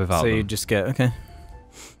 I'm better without them. So you just get, okay.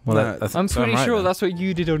 Well, I'm pretty sure that's what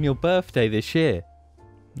you did on your birthday this year.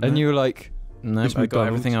 No. And you were like... No, I got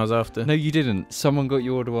everything I was after. No, you didn't. Someone got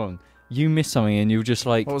your order wrong. You missed something and you were just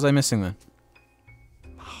like... What was I missing then?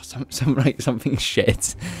 Oh, something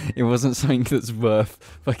shit. It wasn't something that's worth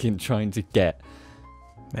fucking trying to get.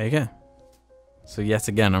 There you go. So yet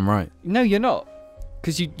again, I'm right. No, you're not.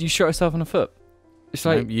 Because you shot yourself in the foot. It's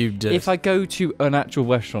like, no, you did. If I go to an actual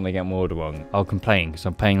restaurant and get my order wrong, I'll complain because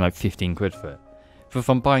I'm paying like 15 quid for it. But if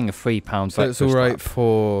I'm buying a £3 so it's alright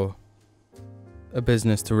for a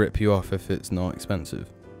business to rip you off if it's not expensive.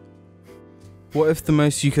 What if the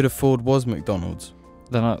most you could afford was McDonald's?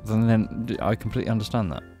 Then I completely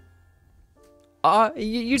understand that.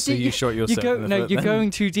 You shot yourself in the foot, you're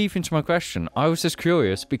going too deep into my question. I was just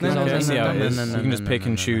curious because I was you can just pick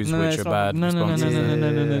and choose which are bad responses.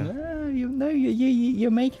 No,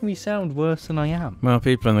 you're making me sound worse than I am. Well,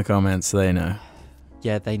 people in the comments, they know.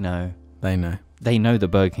 Yeah, they know. They know. They know that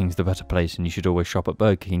Burger King's the better place and you should always shop at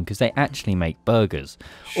Burger King because they actually make burgers.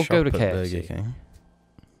 Or go to KFC. Burger King.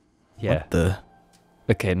 Yeah. What the?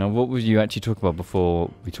 Okay, now what was you actually talking about before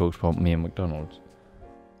we talked about me and McDonald's?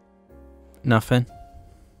 Nothing.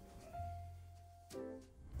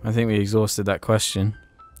 I think we exhausted that question.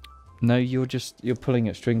 No, you're pulling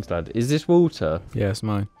at strings, lad. Is this water? Yeah, it's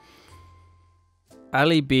mine.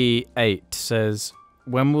 Ali B8 says,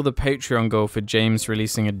 when will the Patreon goal for James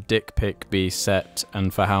releasing a dick pic be set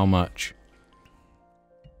and for how much?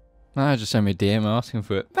 Just send me a DM asking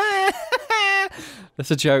for it. That's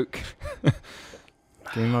a joke.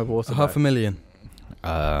 Give me my water back.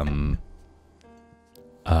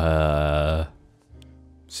 $500,000.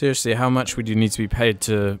 Seriously, how much would you need to be paid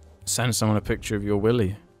to send someone a picture of your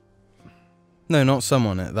willy? No, not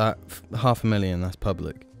someone. That $500,000. That's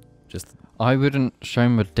public. Just. I wouldn't show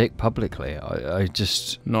him a dick publicly. I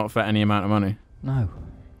just... Not for any amount of money? No.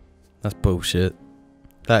 That's bullshit.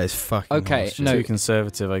 That is fucking okay, bullshit. Too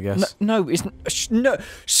conservative, I guess. No, it's... No.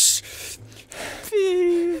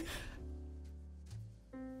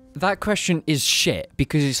 That question is shit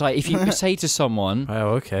because it's like if you say to someone...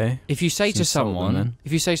 Oh, okay. If you say to someone,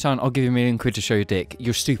 I'll give you £1 million to show your dick,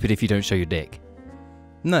 you're stupid if you don't show your dick.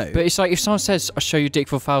 No. But it's like if someone says, "I'll show you dick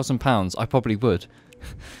for £1,000," I probably would.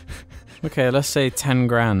 Okay, let's say 10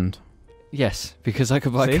 grand. Yes, because I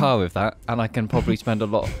could buy See? a car with that, and I can probably spend a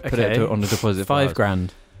lot. Put it Okay. on the deposit. 5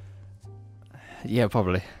 grand. Yeah,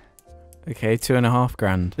 probably. Okay, 2.5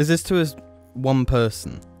 grand. Is this to us one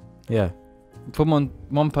person? Yeah. For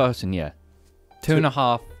one person, yeah.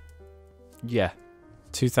 2.5. Yeah.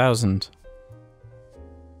 2,000.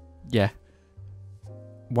 Yeah.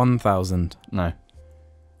 1,000. No.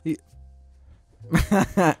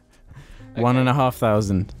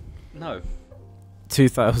 1,500. No.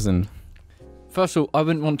 2,000. First of all, I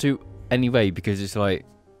wouldn't want to anyway because it's like,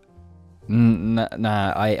 nah.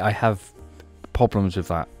 I have problems with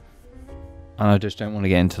that, and I just don't want to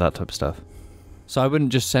get into that type of stuff. So I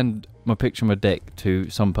wouldn't just send my picture of my dick to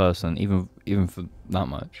some person, even for that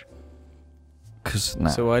much. Cause nah.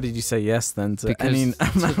 So why did you say yes then to Because any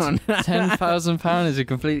amount? £10,000 is a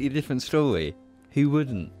completely different story. Who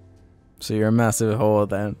wouldn't? So you're a massive whore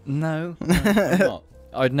then? No, I'm not.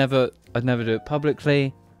 I'd never do it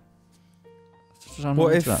publicly.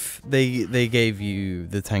 What if they gave you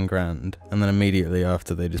the 10 grand and then immediately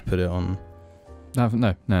after they just put it on? No,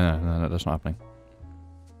 that's not happening.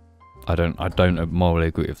 I don't morally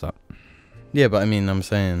agree with that. Yeah, but I mean, I'm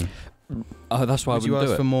saying, Oh, that's why would I you wouldn't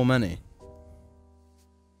ask do for it. more money?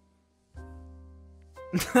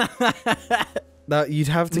 That you'd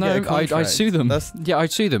have to get a contract. I'd sue them. That's, Yeah,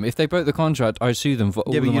 I'd sue them. If they broke the contract, I'd sue them for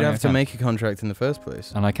all yeah, the but you'd money have I to can. make a contract in the first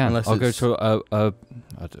place. And I can. Unless I'll go it's- to I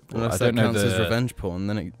Unless don't that know counts as the revenge porn,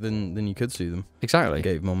 then you could sue them. exactly.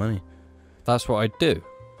 Gave more money. That's what I'd do.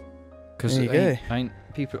 Because There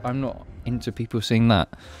you go. I'm not into people seeing that.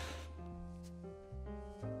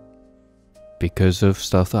 Because of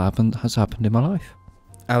stuff that has happened in my life.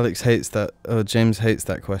 Alex hates that. James hates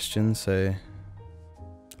that question. So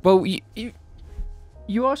Well,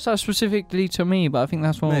 you asked that specifically to me, but I think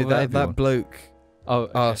that's one no, of that everyone. bloke Oh,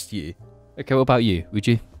 okay. asked you. Okay, what about you? Would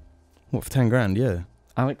you, What, for 10 grand? Yeah.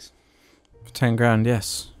 Alex? For 10 grand,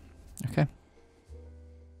 yes. Okay,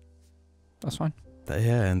 that's fine.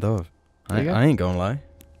 Yeah, and of. There you go. I ain't gonna lie.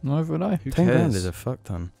 Neither would I. 10 grand cares? is a fuck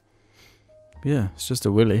ton. Yeah, it's just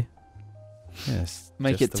a willy. Yes.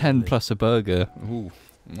 Make it 10 plus a burger. Ooh,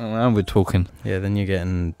 now we're talking. Yeah, then you're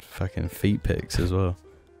getting fucking feet pics as well.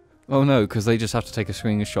 Oh no, because they just have to take a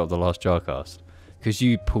screenshot of the last JARCAST. Because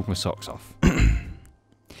you pulled my socks off.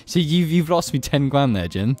 See, you've lost me 10 grand there,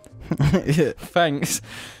 Jen. Yeah. Thanks.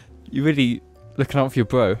 You're really looking out for your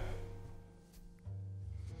bro.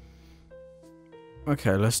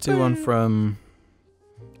 Okay, let's do one from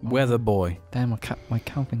Weather Boy. Damn, my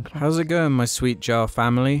Calvin Klein. How's it going, my sweet jar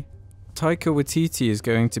family? Taika Waititi is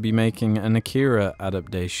going to be making an Akira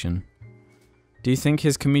adaptation. Do you think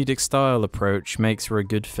his comedic style approach makes for a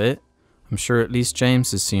good fit? I'm sure at least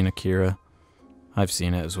James has seen Akira. I've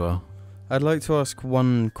seen it as well. I'd like to ask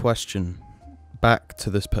one question back to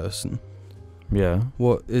this person. Yeah.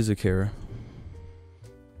 What is Akira?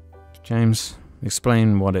 James,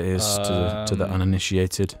 explain what it is to the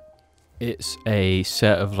uninitiated. It's a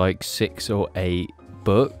set of like 6 or 8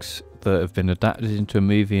 books that have been adapted into a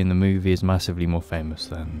movie, and the movie is massively more famous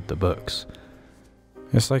than the books.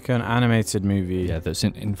 It's like an animated movie. Yeah, that's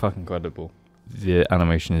in fucking incredible. The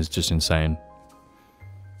animation is just insane.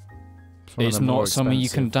 one of It's the more not something you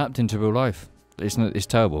can expensive. adapt into real life. It's not. It's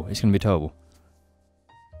terrible. It's gonna be terrible.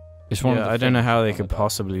 It's one. Yeah, of the I don't know things how they on could the-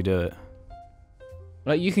 possibly do it.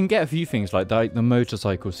 Like you can get a few things like the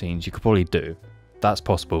motorcycle scenes. You could probably do. That's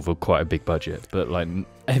possible for quite a big budget. But like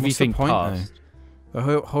everything point, past The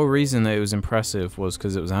whole reason that it was impressive was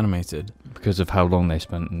because it was animated. because of how long they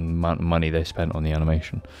spent and the amount of money they spent on the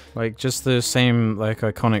animation. Like just the same like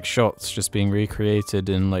iconic shots just being recreated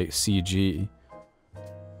in like CG.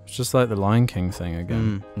 It's just like the Lion King thing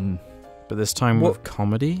again, but this time What- with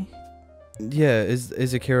comedy. Yeah,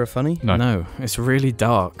 is Akira funny? No. It's really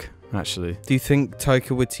dark actually. Do you think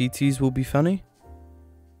Taika Waititi's will be funny?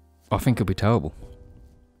 I think it'd be terrible.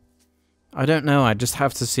 I don't know. I just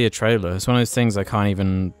have to see a trailer. It's one of those things I can't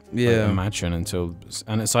even imagine until,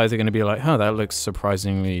 and it's either going to be like, "Oh, that looks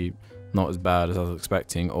surprisingly not as bad as I was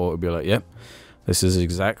expecting," or it'll be like, "Yep, this is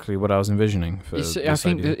exactly what I was envisioning." For I this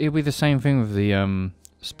think idea. it'll be the same thing with the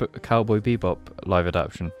Cowboy Bebop live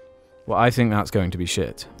adaptation. Well, I think that's going to be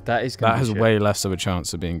shit. That is That has way less of a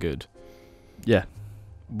chance of being good. Yeah.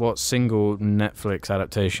 What single Netflix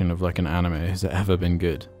adaptation of like an anime has ever been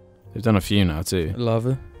good? They've done a few now too.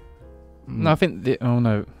 Larva. No, I think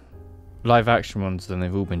live action ones. Then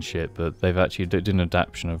they've all been shit, but they've actually did an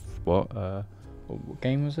adaptation of what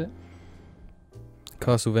game was it?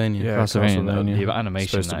 Castlevania. Yeah, Castlevania. Castlevania. The animation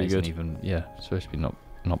Supposed to that be isn't good. even it's supposed to be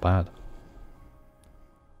not bad.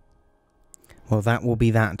 Well, that will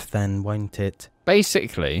be that then, won't it?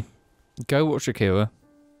 Basically, go watch Akira,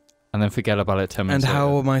 and then forget about it 10 minutes And how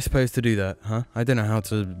later. am I supposed to do that, huh? I don't know how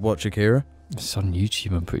to watch Akira. It's on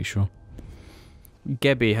YouTube, I'm pretty sure.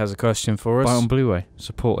 Gebby has a question for us. Buy it on Blu-ray.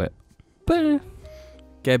 Support it.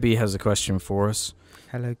 Gebby has a question for us.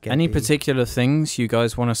 Hello, Gabby. Any particular things you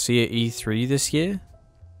guys want to see at E3 this year?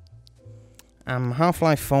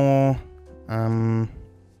 Half-Life 4,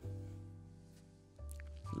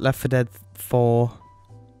 Left 4 Dead 4.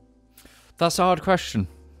 That's a hard question.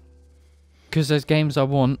 Because there's games I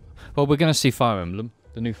want. Well, we're going to see Fire Emblem.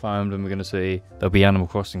 The new Fire Emblem we're going to see. There'll be Animal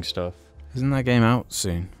Crossing stuff. Isn't that game out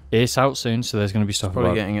soon? It's out soon, so there's going to be stuff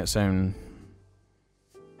Probably about getting its own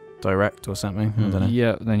direct or something. I don't know.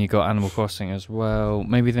 Yeah, then you got Animal Crossing as well.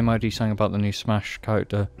 Maybe they might do something about the new Smash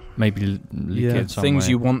character. Maybe leak it some Things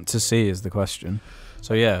way. you want to see is the question.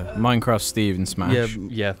 So yeah, Minecraft Steve and Smash.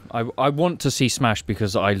 Yeah, I want to see Smash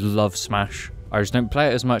because I love Smash. I just don't play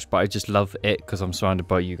it as much, but I just love it because I'm surrounded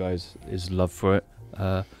by you guys' love for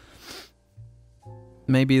it.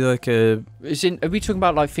 Maybe like a... Are we talking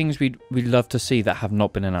about like things we'd love to see that have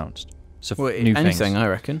not been announced? So Well, new anything, things. I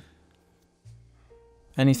reckon.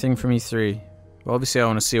 Anything from E3. Well, obviously, I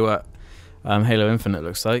want to see what Halo Infinite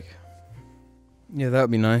looks like. Yeah, that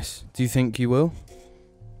would be nice. Do you think you will?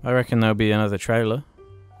 I reckon there'll be another trailer.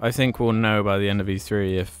 I think we'll know by the end of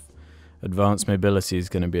E3 if Advanced Mobility is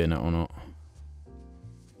going to be in it or not.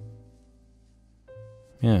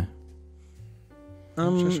 Yeah.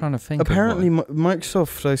 I'm just trying to think. Apparently,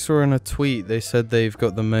 Microsoft, I saw in a tweet, they said they've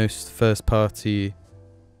got the most first-party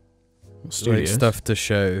stuff to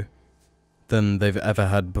show than they've ever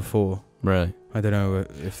had before. Really? I don't know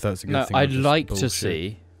if that's a good thing. I'd like to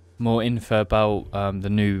see more info about the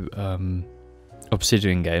new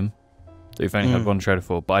Obsidian game that we've only had one trailer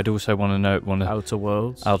for, but I'd also want to know Outer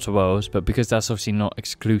Worlds. Outer Worlds, but because that's obviously not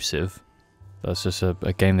exclusive, that's just a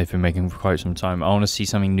game they've been making for quite some time. I want to see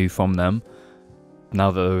something new from them now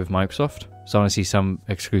that they're with Microsoft. So I want to see some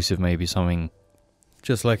exclusive, maybe something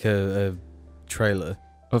just like a trailer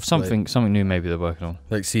of something new maybe they're working on.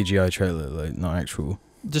 Like CGI trailer, like not actual.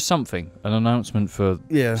 Just something. An announcement for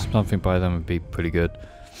something by them would be pretty good.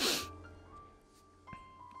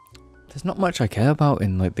 There's not much I care about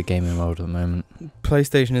in like the gaming world at the moment.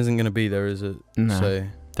 PlayStation isn't going to be there, is it? No. So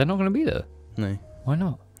they're not going to be there. No. Why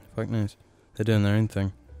not? Fuck knows. They're doing their own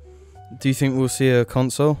thing. Do you think we'll see a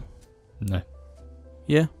console? No.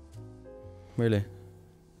 Yeah. Really?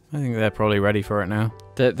 I think they're probably ready for it now.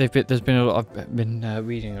 There's been a lot. I've been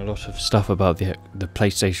reading a lot of stuff about the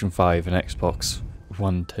PlayStation 5 and Xbox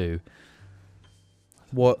One 2.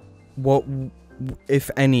 What,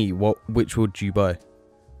 if any, which would you buy?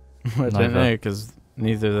 I don't know, because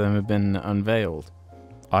neither of them have been unveiled.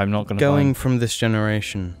 I'm not going to Going from this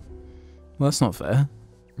generation. Well, that's not fair.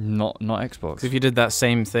 Not Xbox. 'Cause if you did that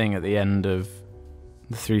same thing at the end of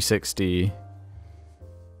the 360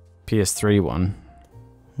 PS3 one,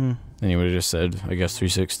 then you would have just said, I guess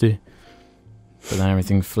 360. But then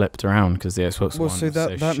everything flipped around because the Xbox One. Well, so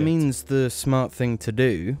that means the smart thing to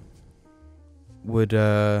do would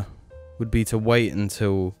be to wait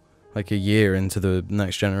until like a year into the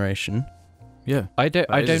next generation. Yeah. I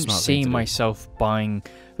don't see do. myself buying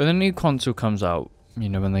when the new console comes out. You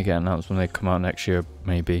know, when they get announced, when they come out next year,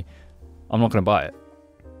 maybe I'm not going to buy it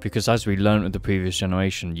because, as we learned with the previous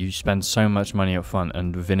generation, you spend so much money up front,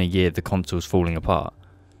 and within a year, the console's falling apart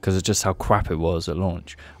because of just how crap it was at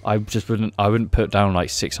launch. I wouldn't put down like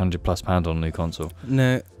 £600+ on a new console.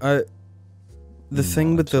 No, the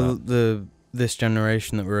thing with this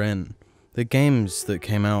generation that we're in, the games that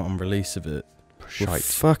came out on release of it were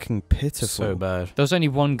fucking pitiful. So bad. There was only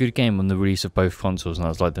one good game on the release of both consoles, and that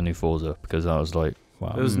was like the new Forza, because that was like,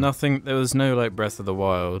 wow. There was nothing. There was no like Breath of the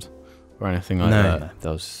Wild or anything like that. No,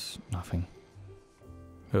 there was nothing.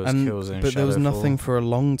 There was Killzone, but there was Shadowfall, nothing for a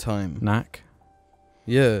long time. Knack.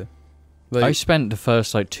 Yeah. Like, I spent the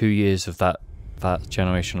first like 2 years of that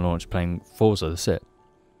generation launch playing Forza. That's it.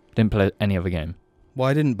 Didn't play any other game. Well,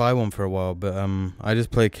 I didn't buy one for a while, but I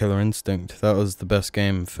just played Killer Instinct. That was the best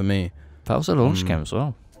game for me. That was a launch game as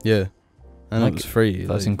well. Yeah. And Like, it was free.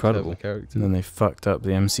 that's incredible. And then they fucked up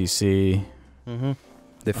the MCC. Mm-hmm.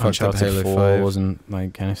 They fucked up Uncharted Halo 4 5. wasn't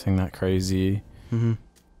like anything that crazy. Mm-hmm.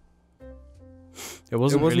 It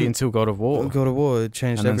wasn't really until God of War. God of War, it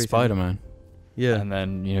changed and then everything. Spider-Man. Yeah. And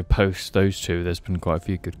then, you know, post those two, there's been quite a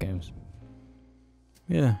few good games.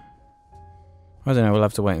 Yeah. I don't know, we'll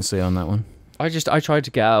have to wait and see on that one. I tried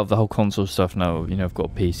to get out of the whole console stuff now. You know, I've got a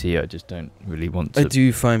PC. I just don't really want to. I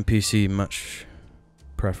do find PC much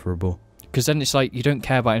preferable. Because then it's like you don't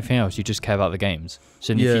care about anything else. You just care about the games.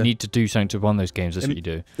 So if you need to do something to one of those games, that's what you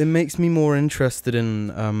do. It makes me more interested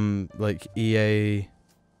in like EA,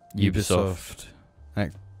 Ubisoft.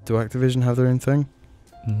 Do Activision have their own thing?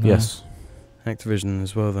 No. Yes. Activision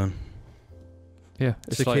as well then. Yeah.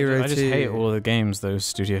 It's like, I just hate all the games those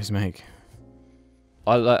studios make.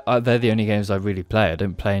 They're the only games I really play. I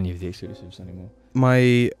don't play any of the exclusives anymore. My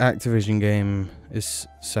Activision game is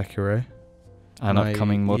Sekiro. And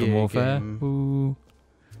upcoming Modern Warfare. Ooh.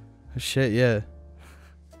 Oh, shit, yeah.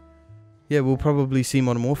 Yeah, we'll probably see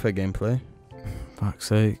Modern Warfare gameplay. Fuck's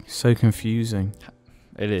sake, so confusing.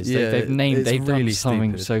 It is. Yeah, They've really done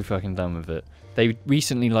something stupid. so fucking dumb with it. They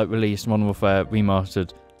recently released Modern Warfare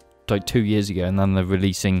Remastered 2 years ago, and then they're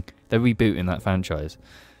rebooting that franchise.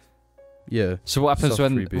 Yeah. So what happens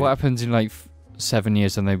Soft reboot. what happens in 7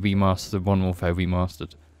 years and they remaster the Modern Warfare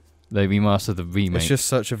Remastered? They remaster the remake. It's just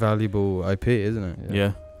such a valuable IP, isn't it?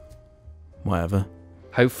 Yeah. Whatever.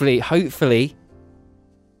 Hopefully,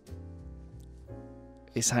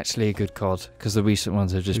 it's actually a good COD, because the recent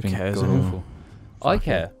ones have just Who been cares god anymore? awful. I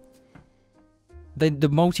care. The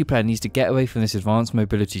multiplayer needs to get away from this advanced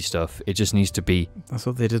mobility stuff. It just needs to be. That's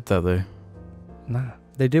what they did though. Nah.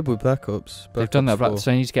 They did with Black Ops. They've done that,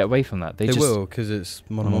 so they need to get away from that. They just will, because it's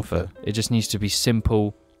Modern Warfare. It just needs to be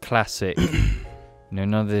simple, classic.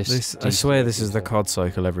 None of this. I swear this is the COD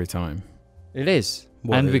cycle every time. It is.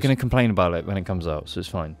 What And is? we're going to complain about it when it comes out, so it's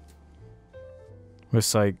fine.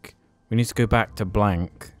 It's like, we need to go back to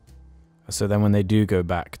blank. So then when they do go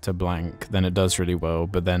back to blank, then it does really well,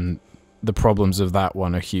 but then the problems of that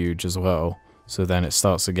one are huge as well. So then it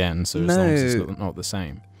starts again, so as long as it's not the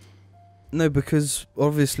same. No, because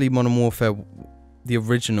obviously Modern Warfare, the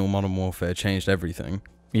original Modern Warfare changed everything.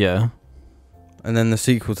 Yeah. And then the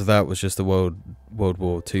sequel to that was just the World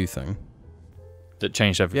War II thing. That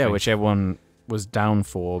changed everything. Yeah, which everyone was down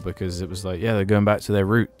for because it was like, yeah, they're going back to their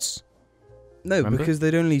roots. No, Remember? because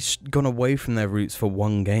they'd only gone away from their roots for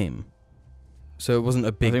one game. So it wasn't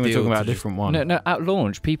a big deal. I think we're talking about a to different one. No, at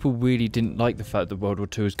launch, people really didn't like the fact that World War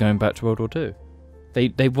II was going back to World War II.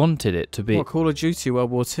 They wanted it to be. What, Call of Duty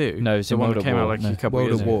World War II? No, it's the in one World that at came War. out like No. a couple World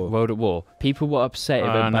years at ago. War. World at War. People were upset. It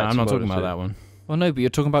went No, back I'm to not World talking War about II. that one. Well, no, but you're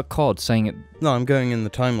talking about COD, saying it. No, I'm going in the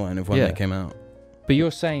timeline of when Yeah. they came out. But you're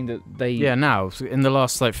saying that they. Yeah, now, so in the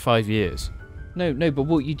last 5 years. No, but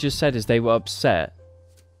what you just said is they were upset.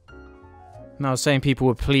 No, I was saying people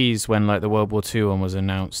were pleased when the World War II one was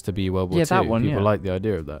announced to be World War II. that one, People yeah. liked the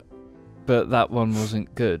idea of that. But that one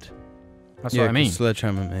wasn't good. That's what I 'cause mean.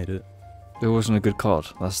 Sledgehammer made it. It wasn't a good COD.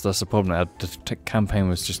 That's the problem. The campaign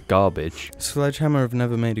was just garbage. Sledgehammer have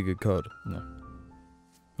never made a good COD. No.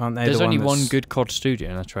 Aren't they There's the only one one that's- good COD studio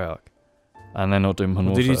in that Treyarch. And they're not doing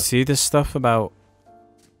Modern Did you Warfare. see this stuff about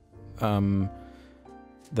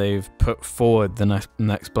they've put forward the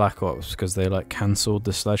next Black Ops because they cancelled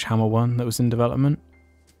the Sledgehammer one that was in development?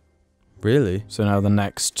 Really? So now the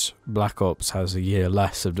next Black Ops has a year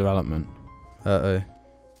less of development. Uh-oh.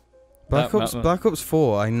 Black Ops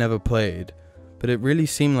 4 I never played, but it really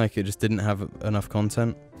seemed like it just didn't have enough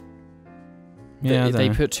content. Yeah, They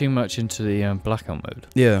put too much into the blackout mode.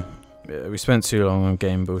 Yeah. yeah, we spent too long on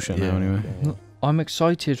game bullshit now anyway. I'm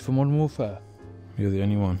excited for Modern Warfare. You're the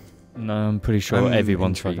only one. No, I'm pretty sure I'm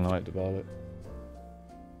everyone's intrigued. fucking hyped about it.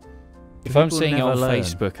 If I'm People seeing it never on learn.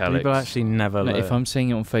 Facebook, Alex. People actually never No, learn. if I'm seeing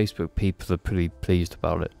it on Facebook, people are pretty pleased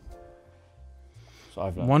about it. So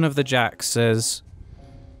I've learned. One of the jacks says,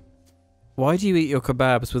 "Why do you eat your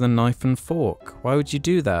kebabs with a knife and fork? Why would you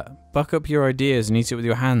do that? Buck up your ideas and eat it with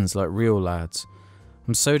your hands like real lads.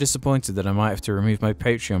 I'm so disappointed that I might have to remove my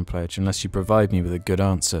Patreon pledge unless you provide me with a good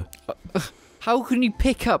answer." How can you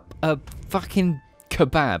pick up a fucking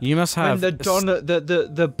kebab? You must have And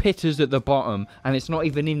the pitter's at the bottom, and it's not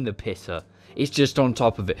even in the pitter. It's just on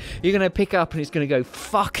top of it. You're gonna pick up, and it's gonna go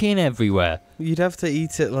fucking everywhere. You'd have to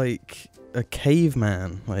eat it like a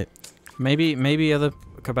caveman. maybe other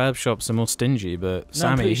kebab shops are more stingy, but I'm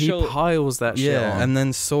Sammy, pretty he sure- piles that shit Yeah, on. and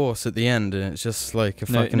then sauce at the end, and it's just like a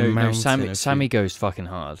fucking mountain. Sammy goes fucking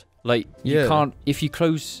hard. Like, Yeah. you can't, if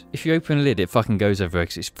you open a lid, it fucking goes everywhere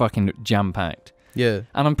because it's fucking jam-packed. Yeah.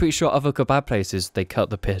 And I'm pretty sure other kebab places, they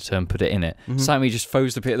cut the pit and put it in it. Mhm. Sammy just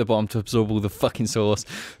throws the pit at the bottom to absorb all the fucking sauce.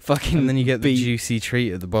 Fucking And then you get the beat. juicy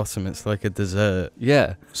treat at the bottom. It's like a dessert.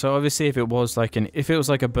 Yeah. So obviously, if it was like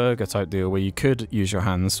a burger type deal where you could use your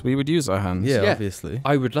hands, we would use our hands. Yeah, Yeah. obviously.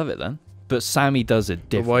 I would love it then. But Sammy does it But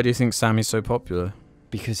different. why do you think Sammy's so popular?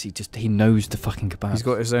 Because he knows the fucking kebab. He's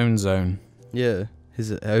got his own zone. Yeah.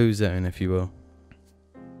 His ozone, if you will.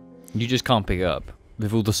 You just can't pick it up.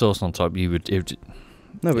 With all the sauce on top, No, but Yeah,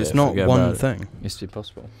 it's not forget one about it. thing. it's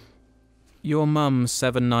impossible. Your Mum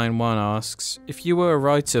 791 asks, if you were a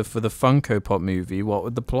writer for the Funko Pop movie, what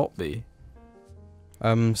would the plot be?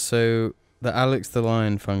 So the Alex the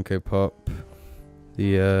Lion Funko Pop,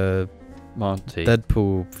 the Monty.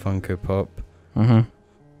 Deadpool Funko Pop,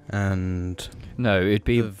 and No, it'd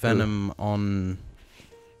be the Venom on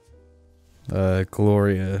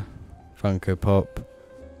Gloria Funko Pop,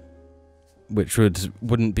 which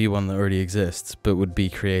wouldn't be one that already exists, but would be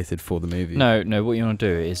created for the movie. No, what you want to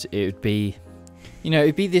do is it would be,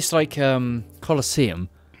 it'd be this like Colosseum,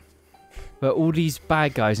 where all these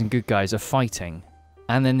bad guys and good guys are fighting,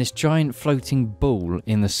 and then this giant floating ball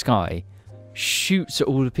in the sky shoots at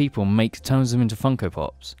all the people and turns them into Funko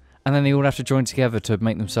Pops, and then they all have to join together to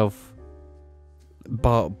make themselves.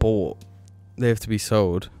 Bought. They have to be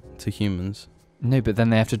sold to humans. No, but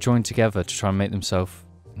then they have to join together to try and make themselves,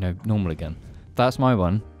 normal again. That's my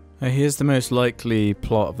one. Here's the most likely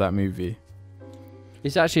plot of that movie.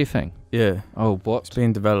 It's actually a thing. Yeah. Oh, what? It's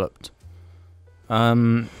being developed.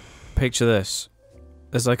 Picture this.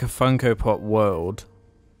 There's like a Funko Pop world,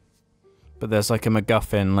 but there's like a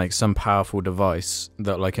MacGuffin, like some powerful device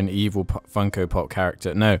that like an evil Funko Pop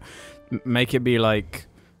character. No, make it be like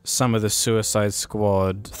some of the Suicide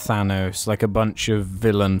Squad, Thanos, like a bunch of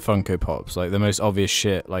villain Funko Pops, like the most obvious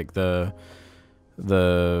shit, like the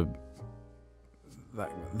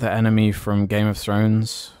enemy from Game of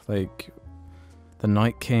Thrones, like the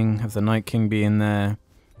Night King, have the Night King be in there.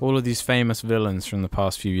 All of these famous villains from the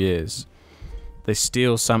past few years. They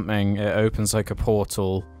steal something, it opens like a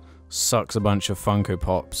portal, sucks a bunch of Funko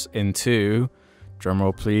Pops into,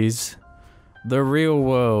 drumroll please, the real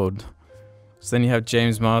world. So then you have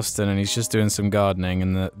James Marsden and he's just doing some gardening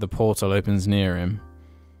and the portal opens near him.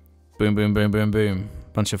 Boom, boom, boom, boom, boom.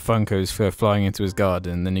 Bunch of Funkos go flying into his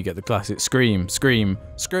garden. Then you get the classic scream, scream,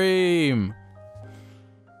 scream!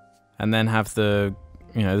 And then have the,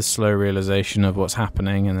 the slow realization of what's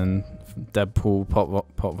happening, and then Deadpool pop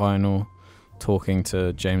vinyl talking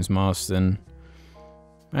to James Marsden.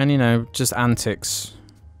 And, just antics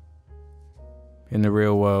in the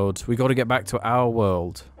real world. We got to get back to our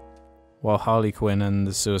world. While Harley Quinn and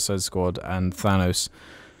the Suicide Squad and Thanos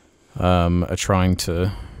are trying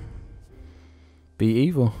to be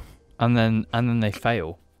evil. And then they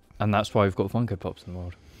fail. And that's why we've got Funko Pops in the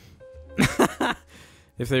world.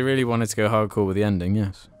 If they really wanted to go hardcore with the ending,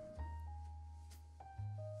 yes.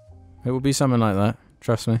 It will be something like that,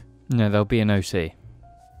 trust me. No, there'll be an OC.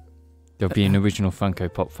 There'll be an original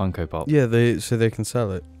Funko Pop. Yeah, so they can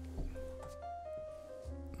sell it.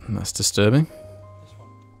 And that's disturbing.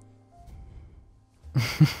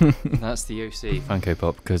 That's the OC Funko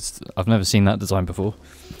Pop, because I've never seen that design before.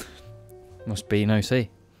 Must be an OC.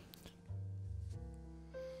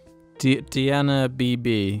 Deanna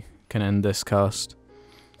BB can end this cast.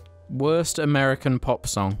 Worst American pop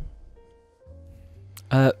song.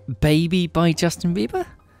 Baby by Justin Bieber?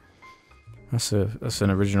 That's an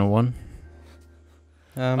original one.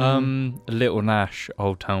 Little Nash,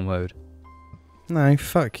 Old Town Road. No,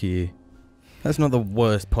 fuck you. That's not the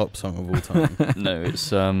worst pop song of all time. No,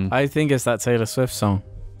 it's I think it's that Taylor Swift song.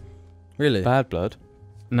 Really? Bad Blood.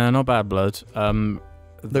 No, not Bad Blood.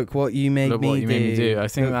 Look what you made me do. I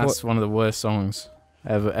think that's one of the worst songs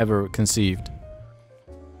ever conceived.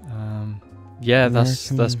 Yeah,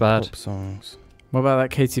 that's bad. Pop songs. What about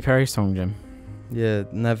that Katy Perry song, Jim? Yeah,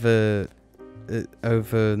 never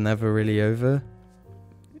really over.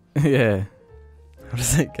 Yeah. How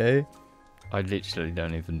does it go? I literally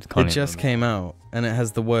don't even. It just came out, and it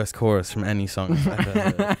has the worst chorus from any song I've ever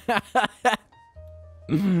heard.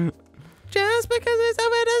 Just because it's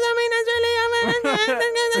over doesn't mean it's really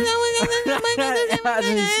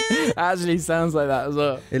over. Actually sounds like that as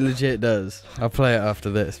well. It legit does. I'll play it after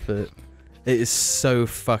this, but it is so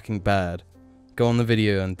fucking bad. Go on the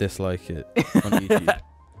video and dislike it on YouTube.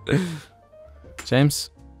 James,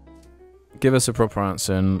 give us a proper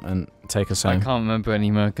answer and take us home. I can't remember any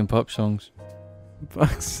American pop songs.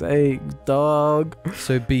 Fuck's sake, dog.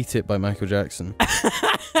 So Beat It by Michael Jackson.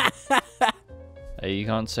 Hey, you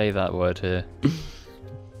can't say that word here.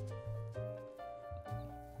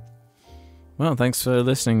 Well, thanks for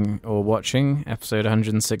listening or watching episode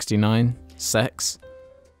 169. Sex.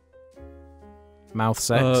 Mouth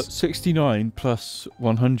sex. 69 plus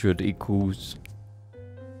 100 equals...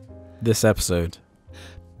 this episode.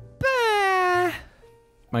 Bah!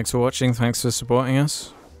 Thanks for watching, thanks for supporting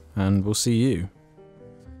us, and we'll see you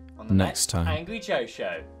on the next time. Angry Joe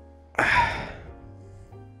Show.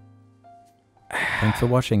 Thanks for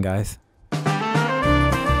watching, guys.